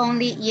it's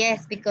only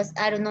yes, because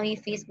I don't know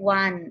if it's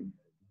one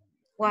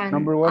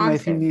Number 1, I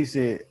answer. think is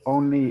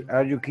only.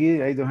 Are you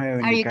kidding? I don't have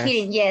any Are you cash.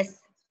 kidding?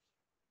 Yes.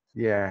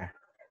 Yeah.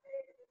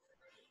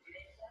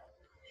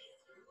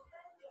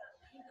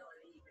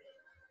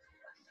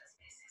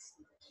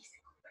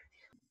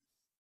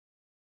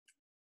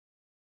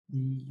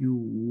 You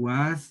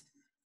was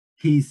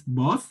his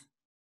boss,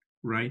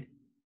 right?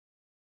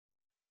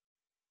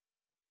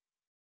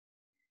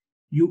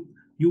 You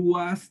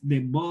was the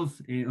boss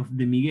of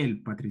the Miguel,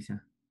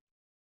 Patricia.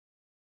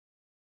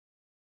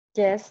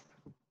 Yes.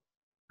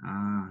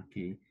 Ah,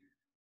 okay.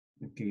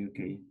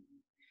 Okay.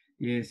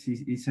 Yes,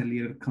 it's a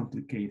little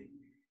complicated.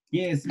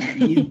 Yes,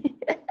 it's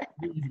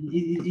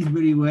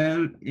very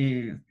well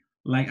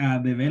like a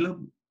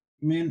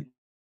development.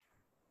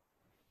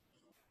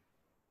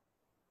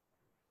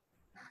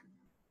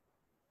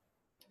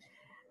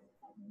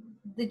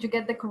 Did you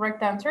get the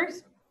correct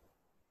answers?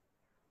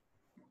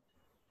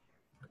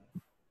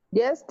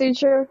 Yes,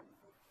 teacher.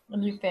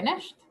 And you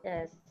finished?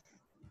 Yes.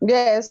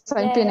 Yes,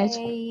 I'm finished.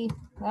 Yay.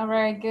 All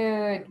right,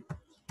 good.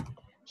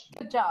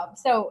 Good job.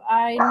 So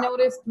I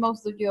noticed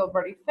most of you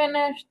already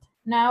finished.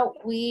 Now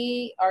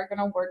we are going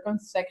to work on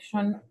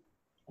section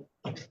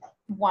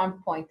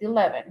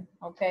 1.11,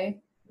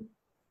 okay?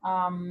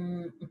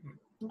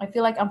 I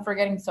feel like I'm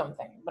forgetting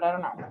something, but I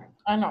don't know.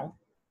 I know.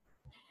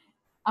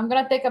 I'm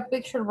going to take a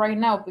picture right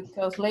now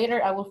because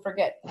later I will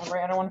forget, all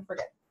right? I don't want to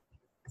forget.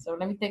 So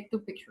let me take 2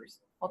 pictures.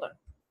 Hold on.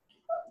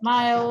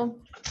 Smile.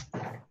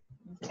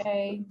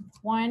 Okay,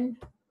 1.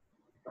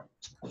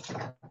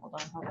 Hold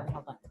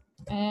on.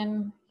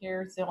 And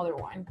here's the other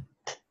one.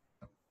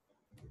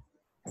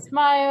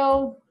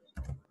 Smile.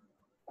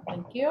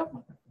 Thank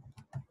you.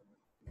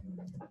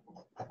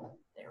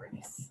 There it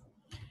is.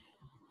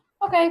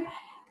 Okay,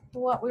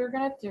 what we're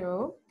gonna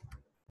do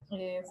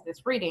is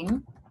this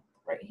reading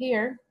right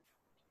here.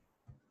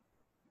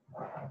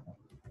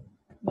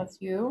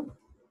 That's you.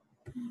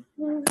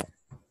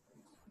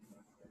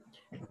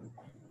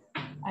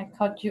 I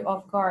caught you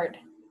off guard.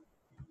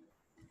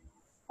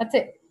 That's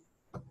it.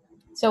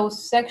 So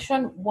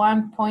section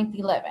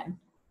 1.11.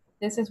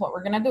 This is what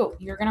we're gonna do.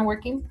 You're gonna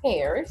work in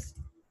pairs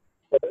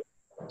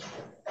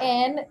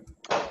and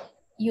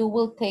you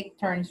will take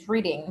turns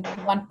reading.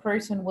 One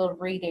person will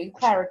read a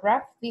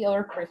paragraph, the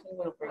other person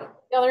will read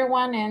the other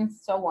one, and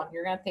so on.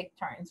 You're gonna take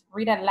turns.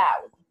 Read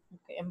aloud,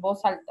 okay, en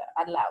voz alta,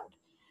 aloud.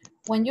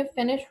 When you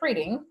finish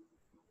reading,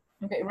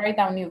 okay, write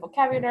down new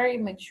vocabulary,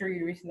 make sure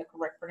you're using the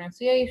correct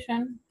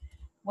pronunciation.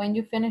 When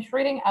you finish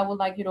reading, I would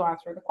like you to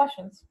answer the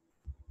questions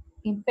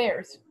in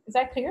pairs. Is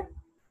that clear?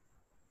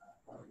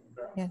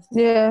 Yes.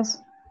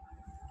 Yes.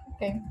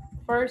 Okay,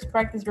 first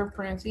practice your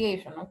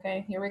pronunciation.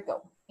 Okay, here we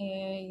go.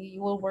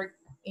 You will work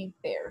in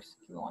pairs.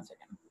 Give me 1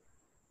 second.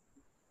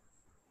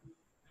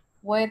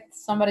 With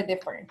somebody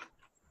different.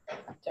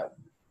 So,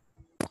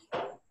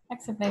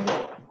 accept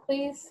language,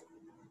 please.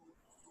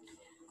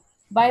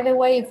 By the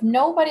way, if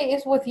nobody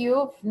is with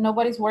you, if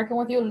nobody's working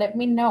with you, let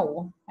me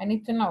know. I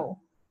need to know.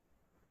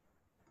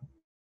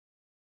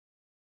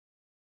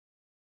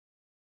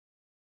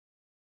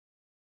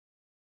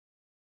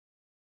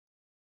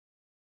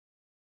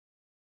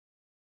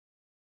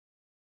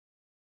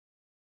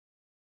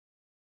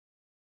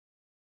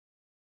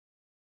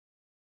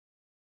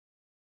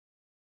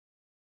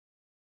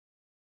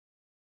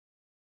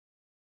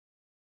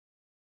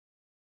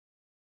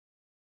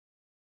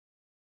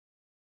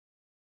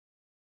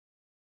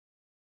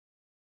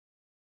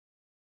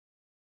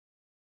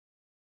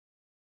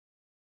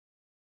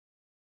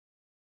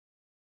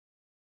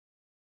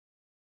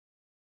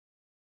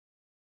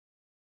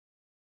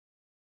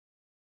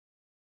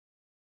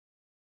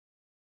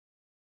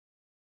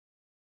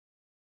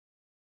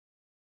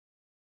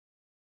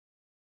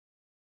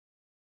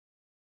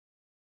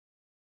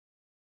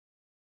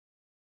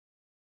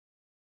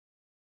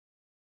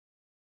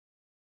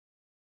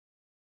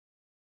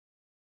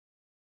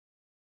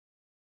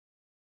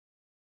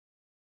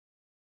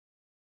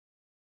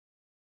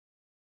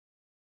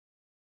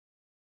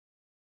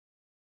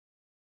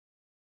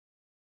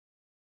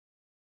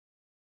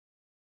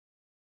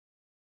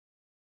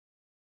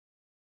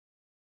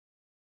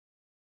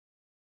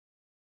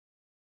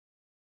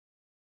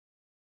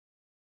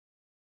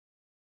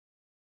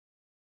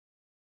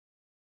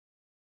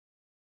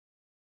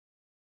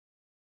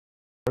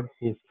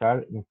 His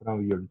car in front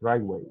of your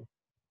driveway.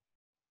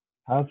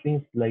 Have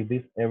things like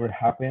this ever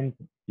happened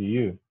to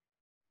you?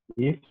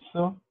 If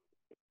so,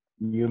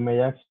 you may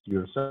ask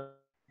yourself.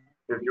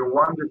 If you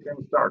want, you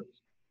can start.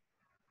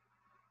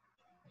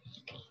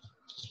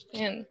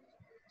 And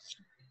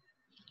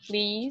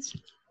please,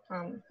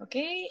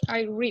 okay,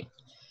 I read.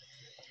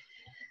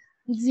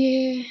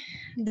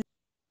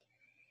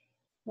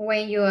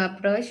 When you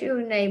approach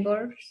your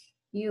neighbors,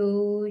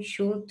 you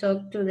should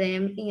talk to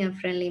them in a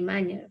friendly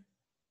manner.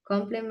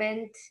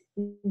 Compliment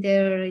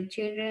their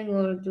children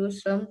or do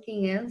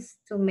something else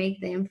to make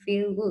them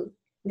feel good.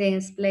 Then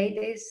explain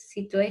the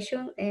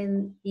situation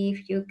and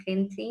if you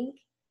can think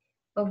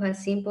of a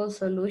simple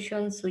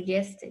solution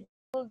suggested.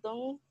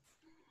 Don't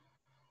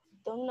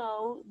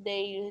know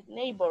their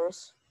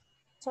neighbors.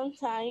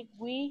 Sometimes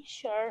we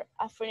share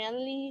a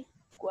friendly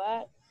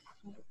word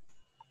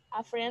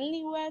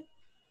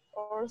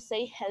or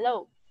say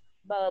hello,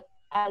 but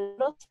a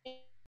lot of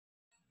people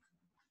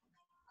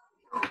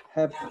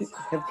Have things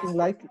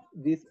like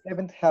this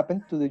event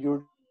happened to your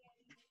children?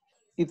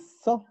 If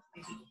so,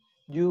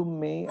 you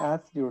may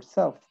ask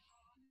yourself,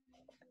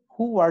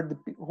 who are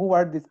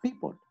these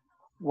people?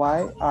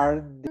 Why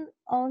are they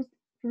Of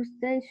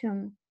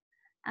frustration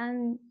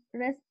and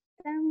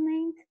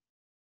resentment,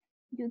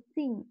 you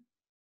think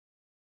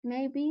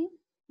maybe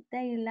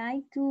they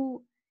like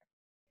to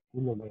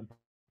Un momento,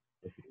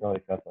 significado de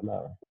cada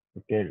palabra.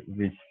 Okay,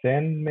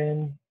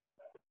 resentment,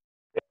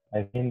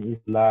 I think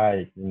it's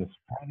like in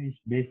Spanish,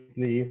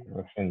 basically is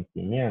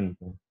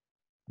resentimiento.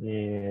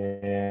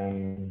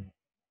 Um,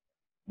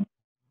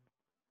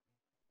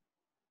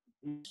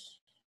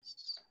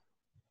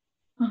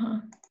 Uh-huh.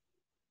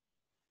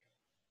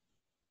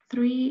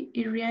 3,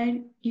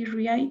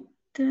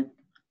 irritated.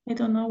 I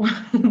don't know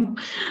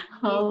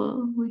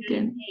how we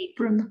can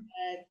pronounce.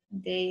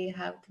 They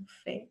have to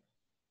fail.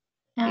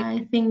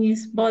 I think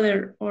it's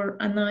bother or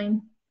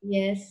annoying.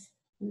 Yes,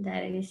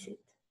 that is it.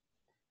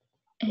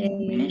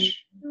 And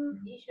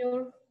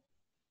Measure.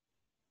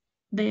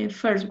 The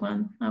first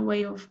one, a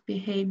way of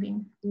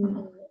behaving.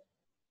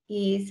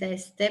 Is a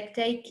step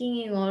taken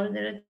in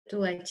order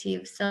to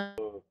achieve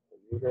something.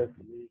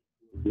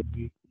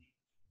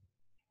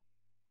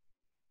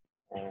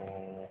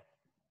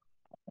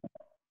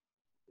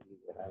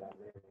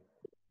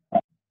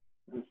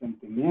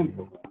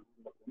 Resentimiento.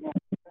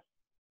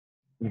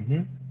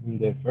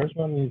 The first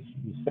one is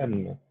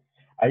resentment.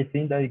 I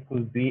think that it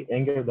could be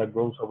anger that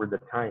grows over the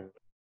time.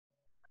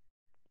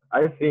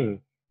 I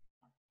think.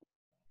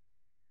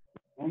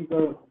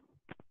 Anger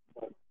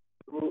that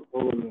grew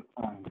over the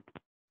time.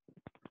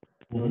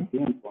 Por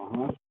tiempo,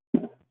 ajá.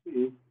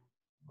 Sí,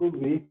 could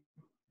be.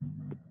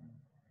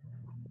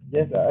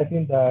 Yes, I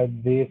think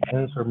that this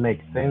answer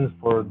makes sense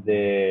for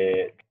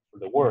the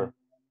word.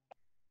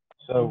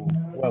 So,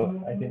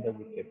 well, I think that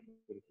we can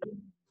put it here.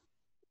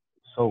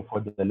 So for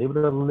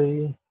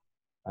deliberately,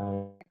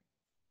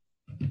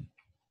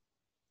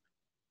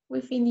 We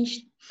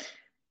finished.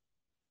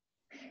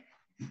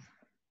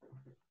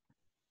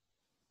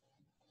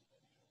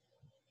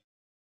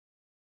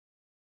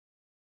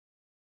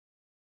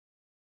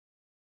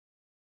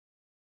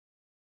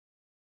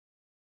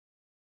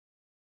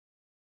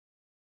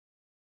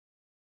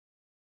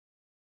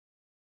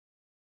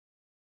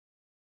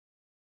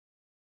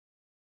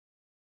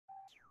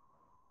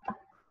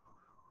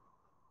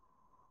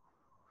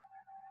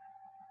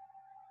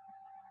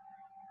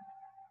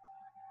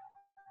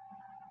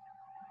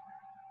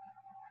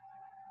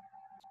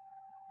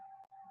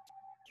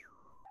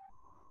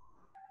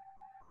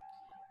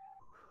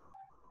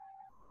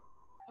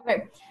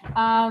 Okay.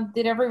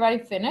 Did everybody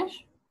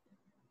finish?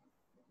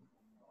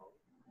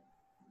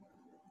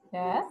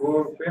 Yes.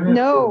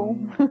 No.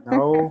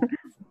 No.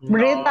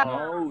 Read the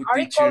No,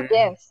 article, teacher.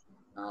 yes.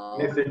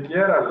 Ni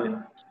siquiera, Lee.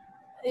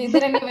 It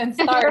didn't even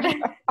start.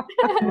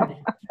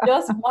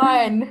 Just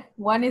one.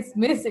 One is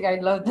missing. I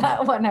love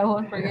that one. I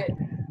won't forget.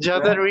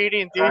 Just a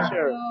reading,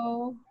 teacher.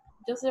 So,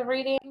 just a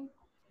reading.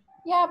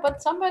 Yeah,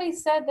 but somebody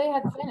said they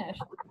had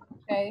finished.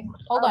 Okay,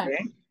 hold on.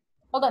 Okay.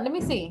 Hold on, let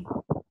me see.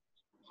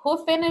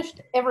 Who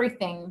finished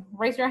everything?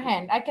 Raise your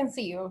hand. I can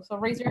see you. So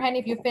raise your hand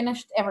if you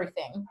finished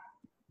everything.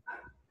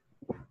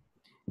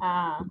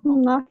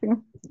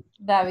 Nothing.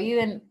 David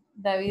and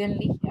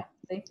Ligia,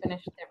 they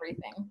finished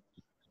everything.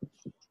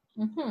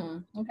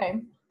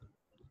 Okay.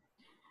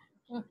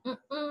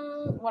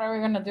 What are we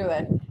gonna do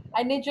then?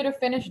 I need you to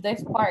finish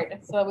this part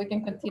so that we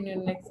can continue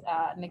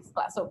next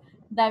class. So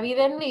David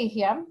and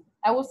Ligia,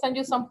 I will send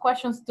you some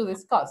questions to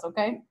discuss,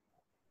 okay?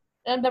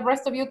 And the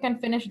rest of you can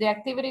finish the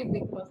activity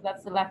because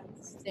that's the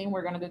last thing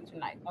we're gonna do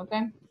tonight,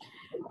 okay?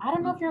 I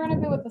don't know if you're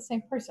gonna be with the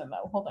same person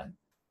though. Hold on.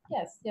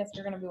 Yes,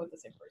 you're gonna be with the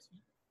same person.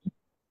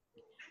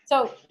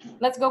 So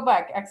let's go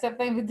back. Accept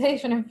the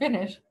invitation and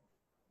finish.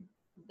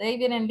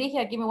 David and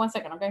Ligia, give me 1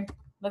 second, okay?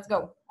 Let's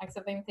go.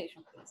 Accept the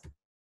invitation, please.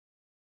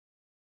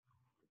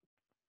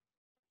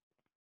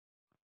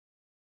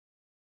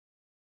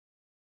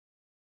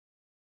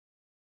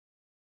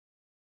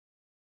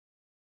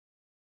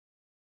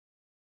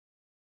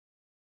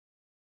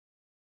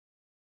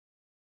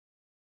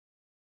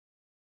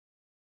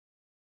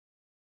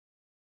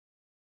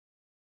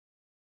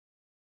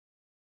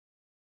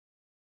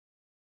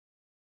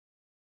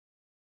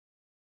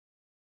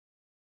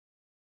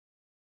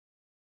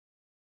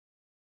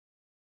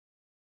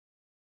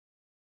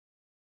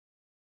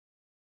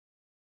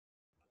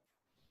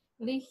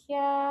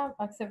 Ligia,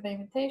 accept the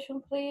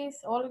invitation, please.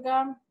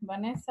 Olga,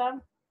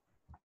 Vanessa.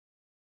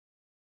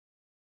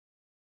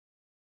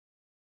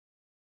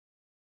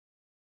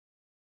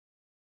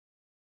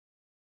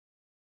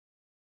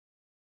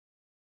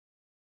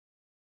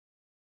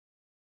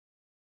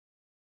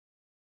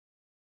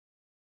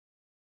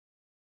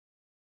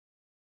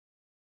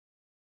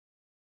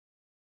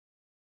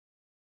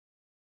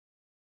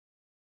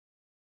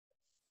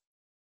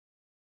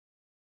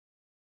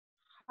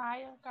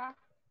 Hi, Olga.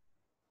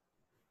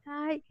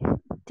 Hi,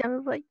 ya me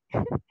voy.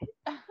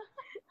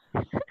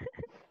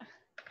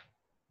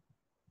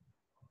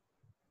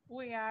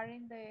 We are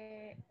in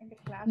the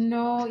class.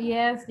 No,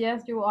 yes,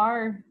 you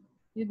are.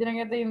 You didn't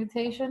get the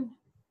invitation?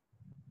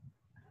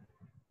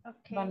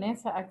 Okay.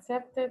 Vanessa,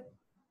 accept it.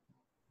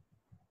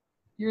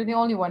 You're the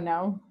only one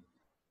now.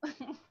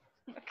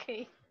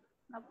 Okay,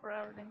 no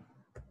problem.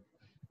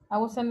 I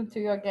will send it to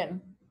you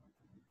again.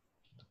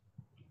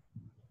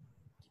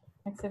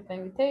 Accept the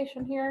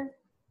invitation here.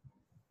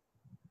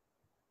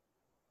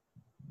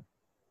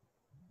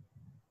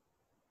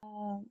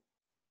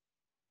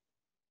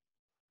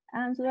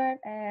 Answer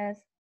is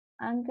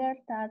anger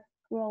that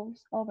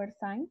grows over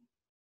time.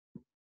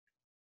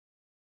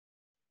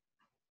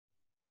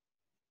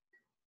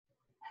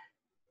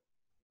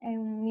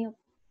 In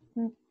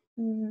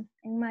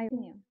my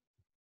opinion,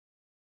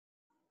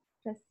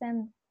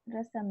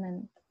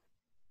 resentment.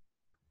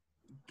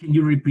 Can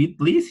you repeat,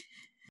 please?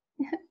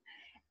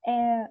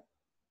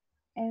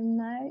 In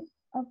my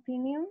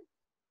opinion,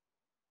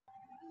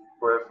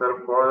 Puede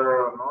ser bother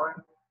o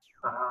annoying.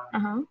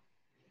 Ajá.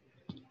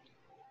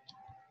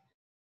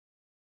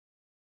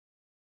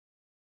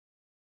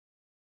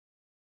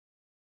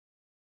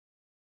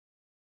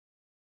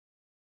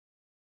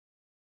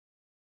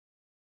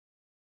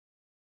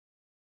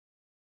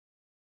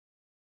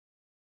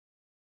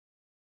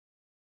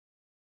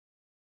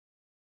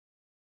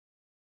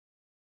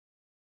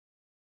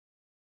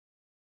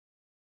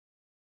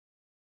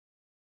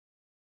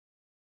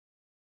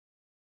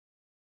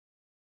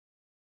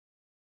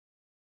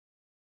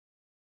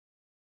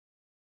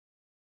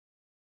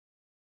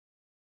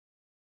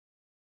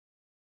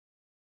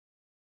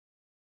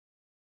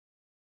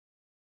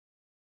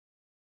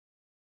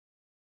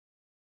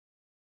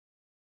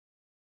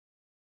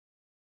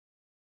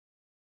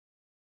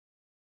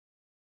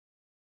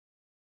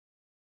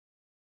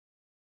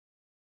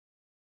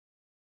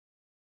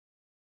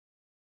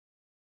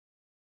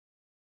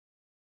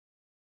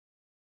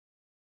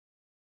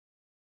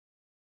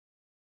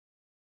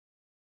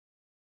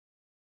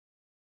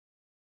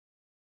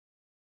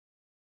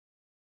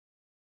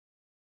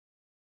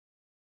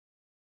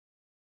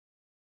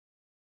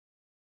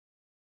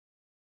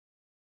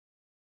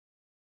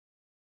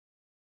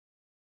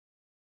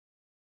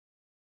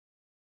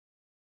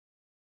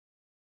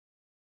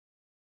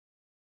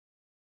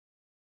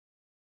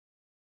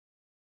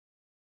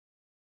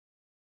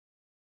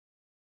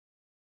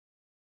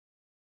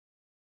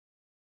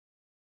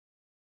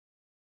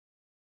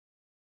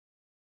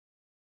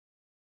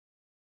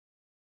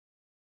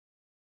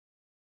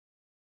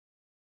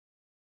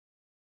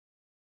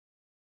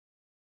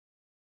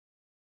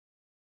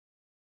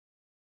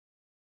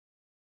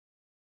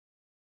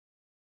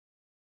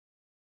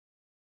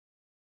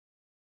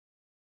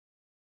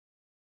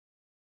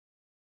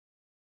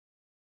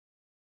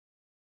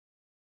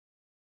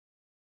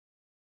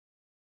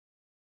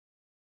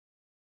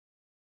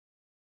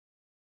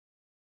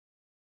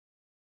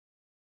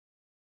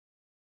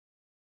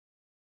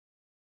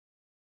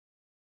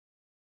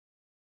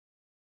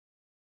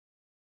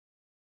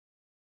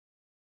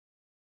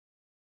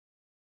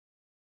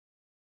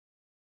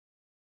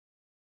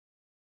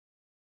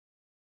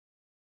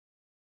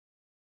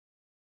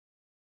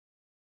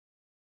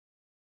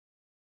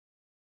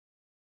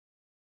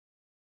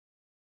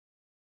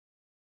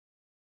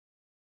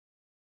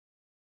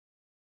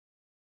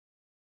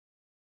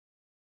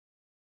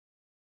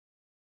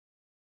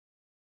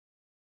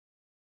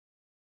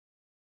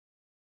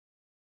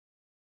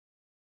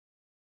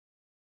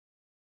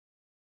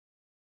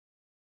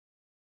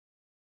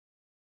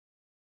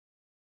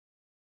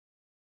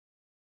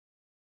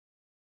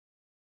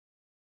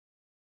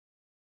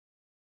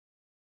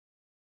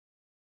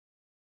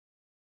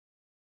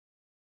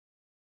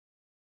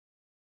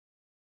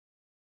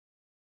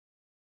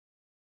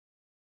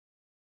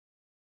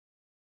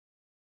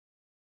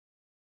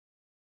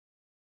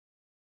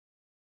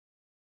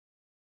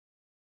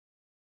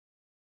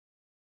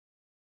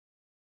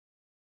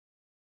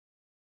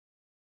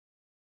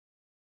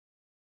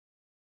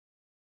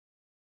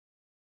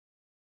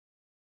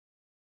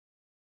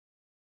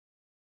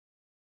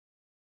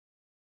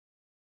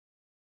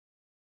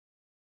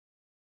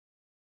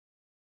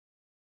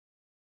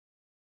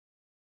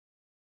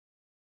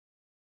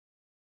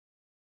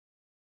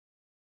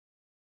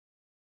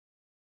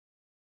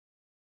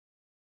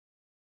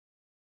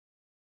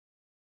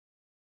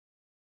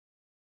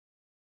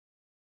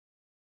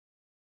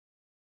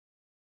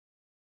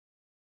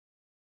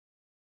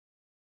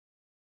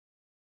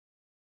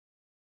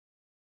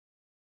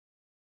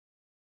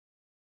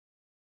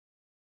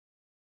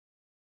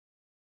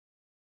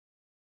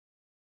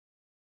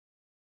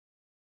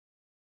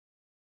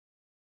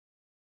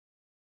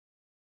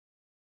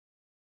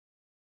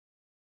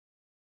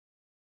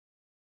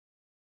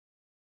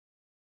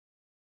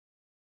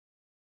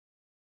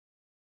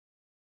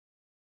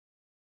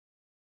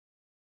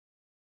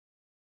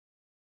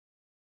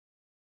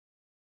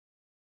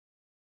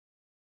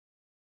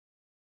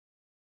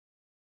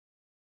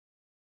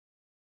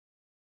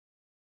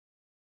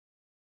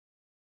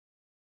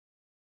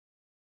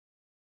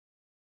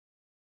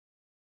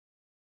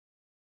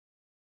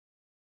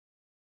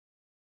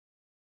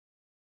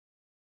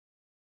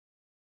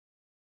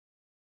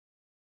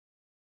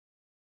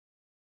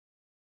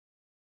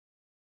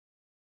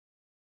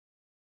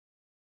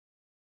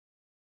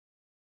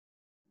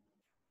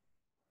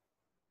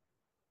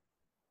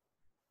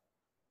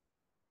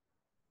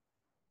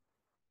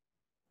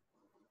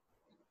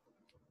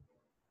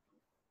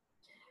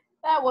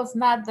 That was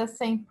not the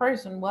same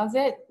person, was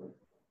it?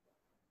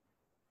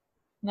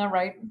 No,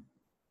 right?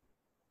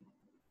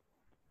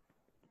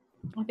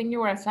 I think you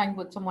were assigned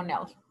with someone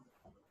else.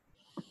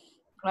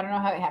 I don't know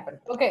how it happened.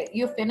 Okay,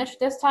 you finished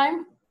this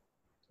time?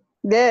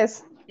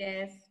 Yes.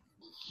 Yes.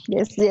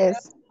 Yes,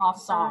 yes.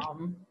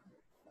 Awesome.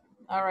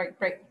 All right,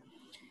 great.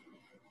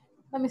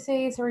 Let me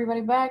see, is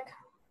everybody back?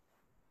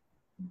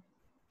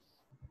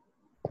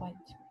 Right.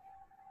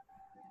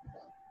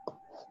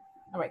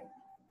 All right.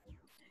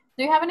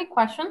 Do you have any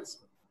questions?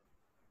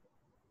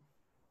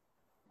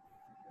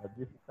 At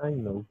this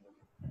time, no.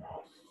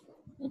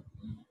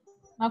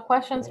 No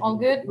questions, all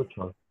good?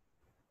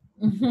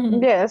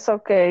 Yes,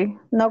 okay.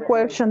 No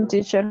question,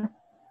 teacher.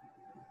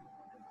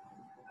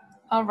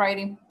 All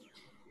righty.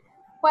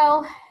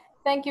 Well,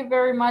 thank you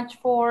very much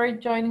for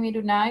joining me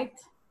tonight.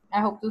 I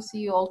hope to see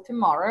you all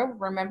tomorrow.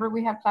 Remember,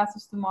 we have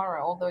classes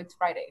tomorrow, although it's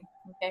Friday,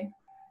 okay?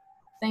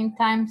 Same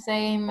time,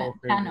 same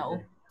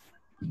channel.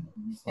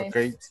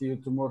 Okay, see you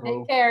tomorrow.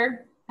 Take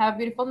care. Have a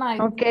beautiful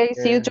night. Okay,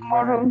 see you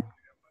tomorrow. Bye.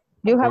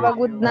 You have a Okay,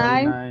 good have a good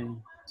night. night.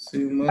 See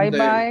you Monday.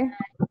 Bye-bye.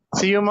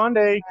 See you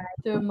Monday.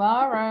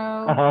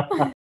 Tomorrow.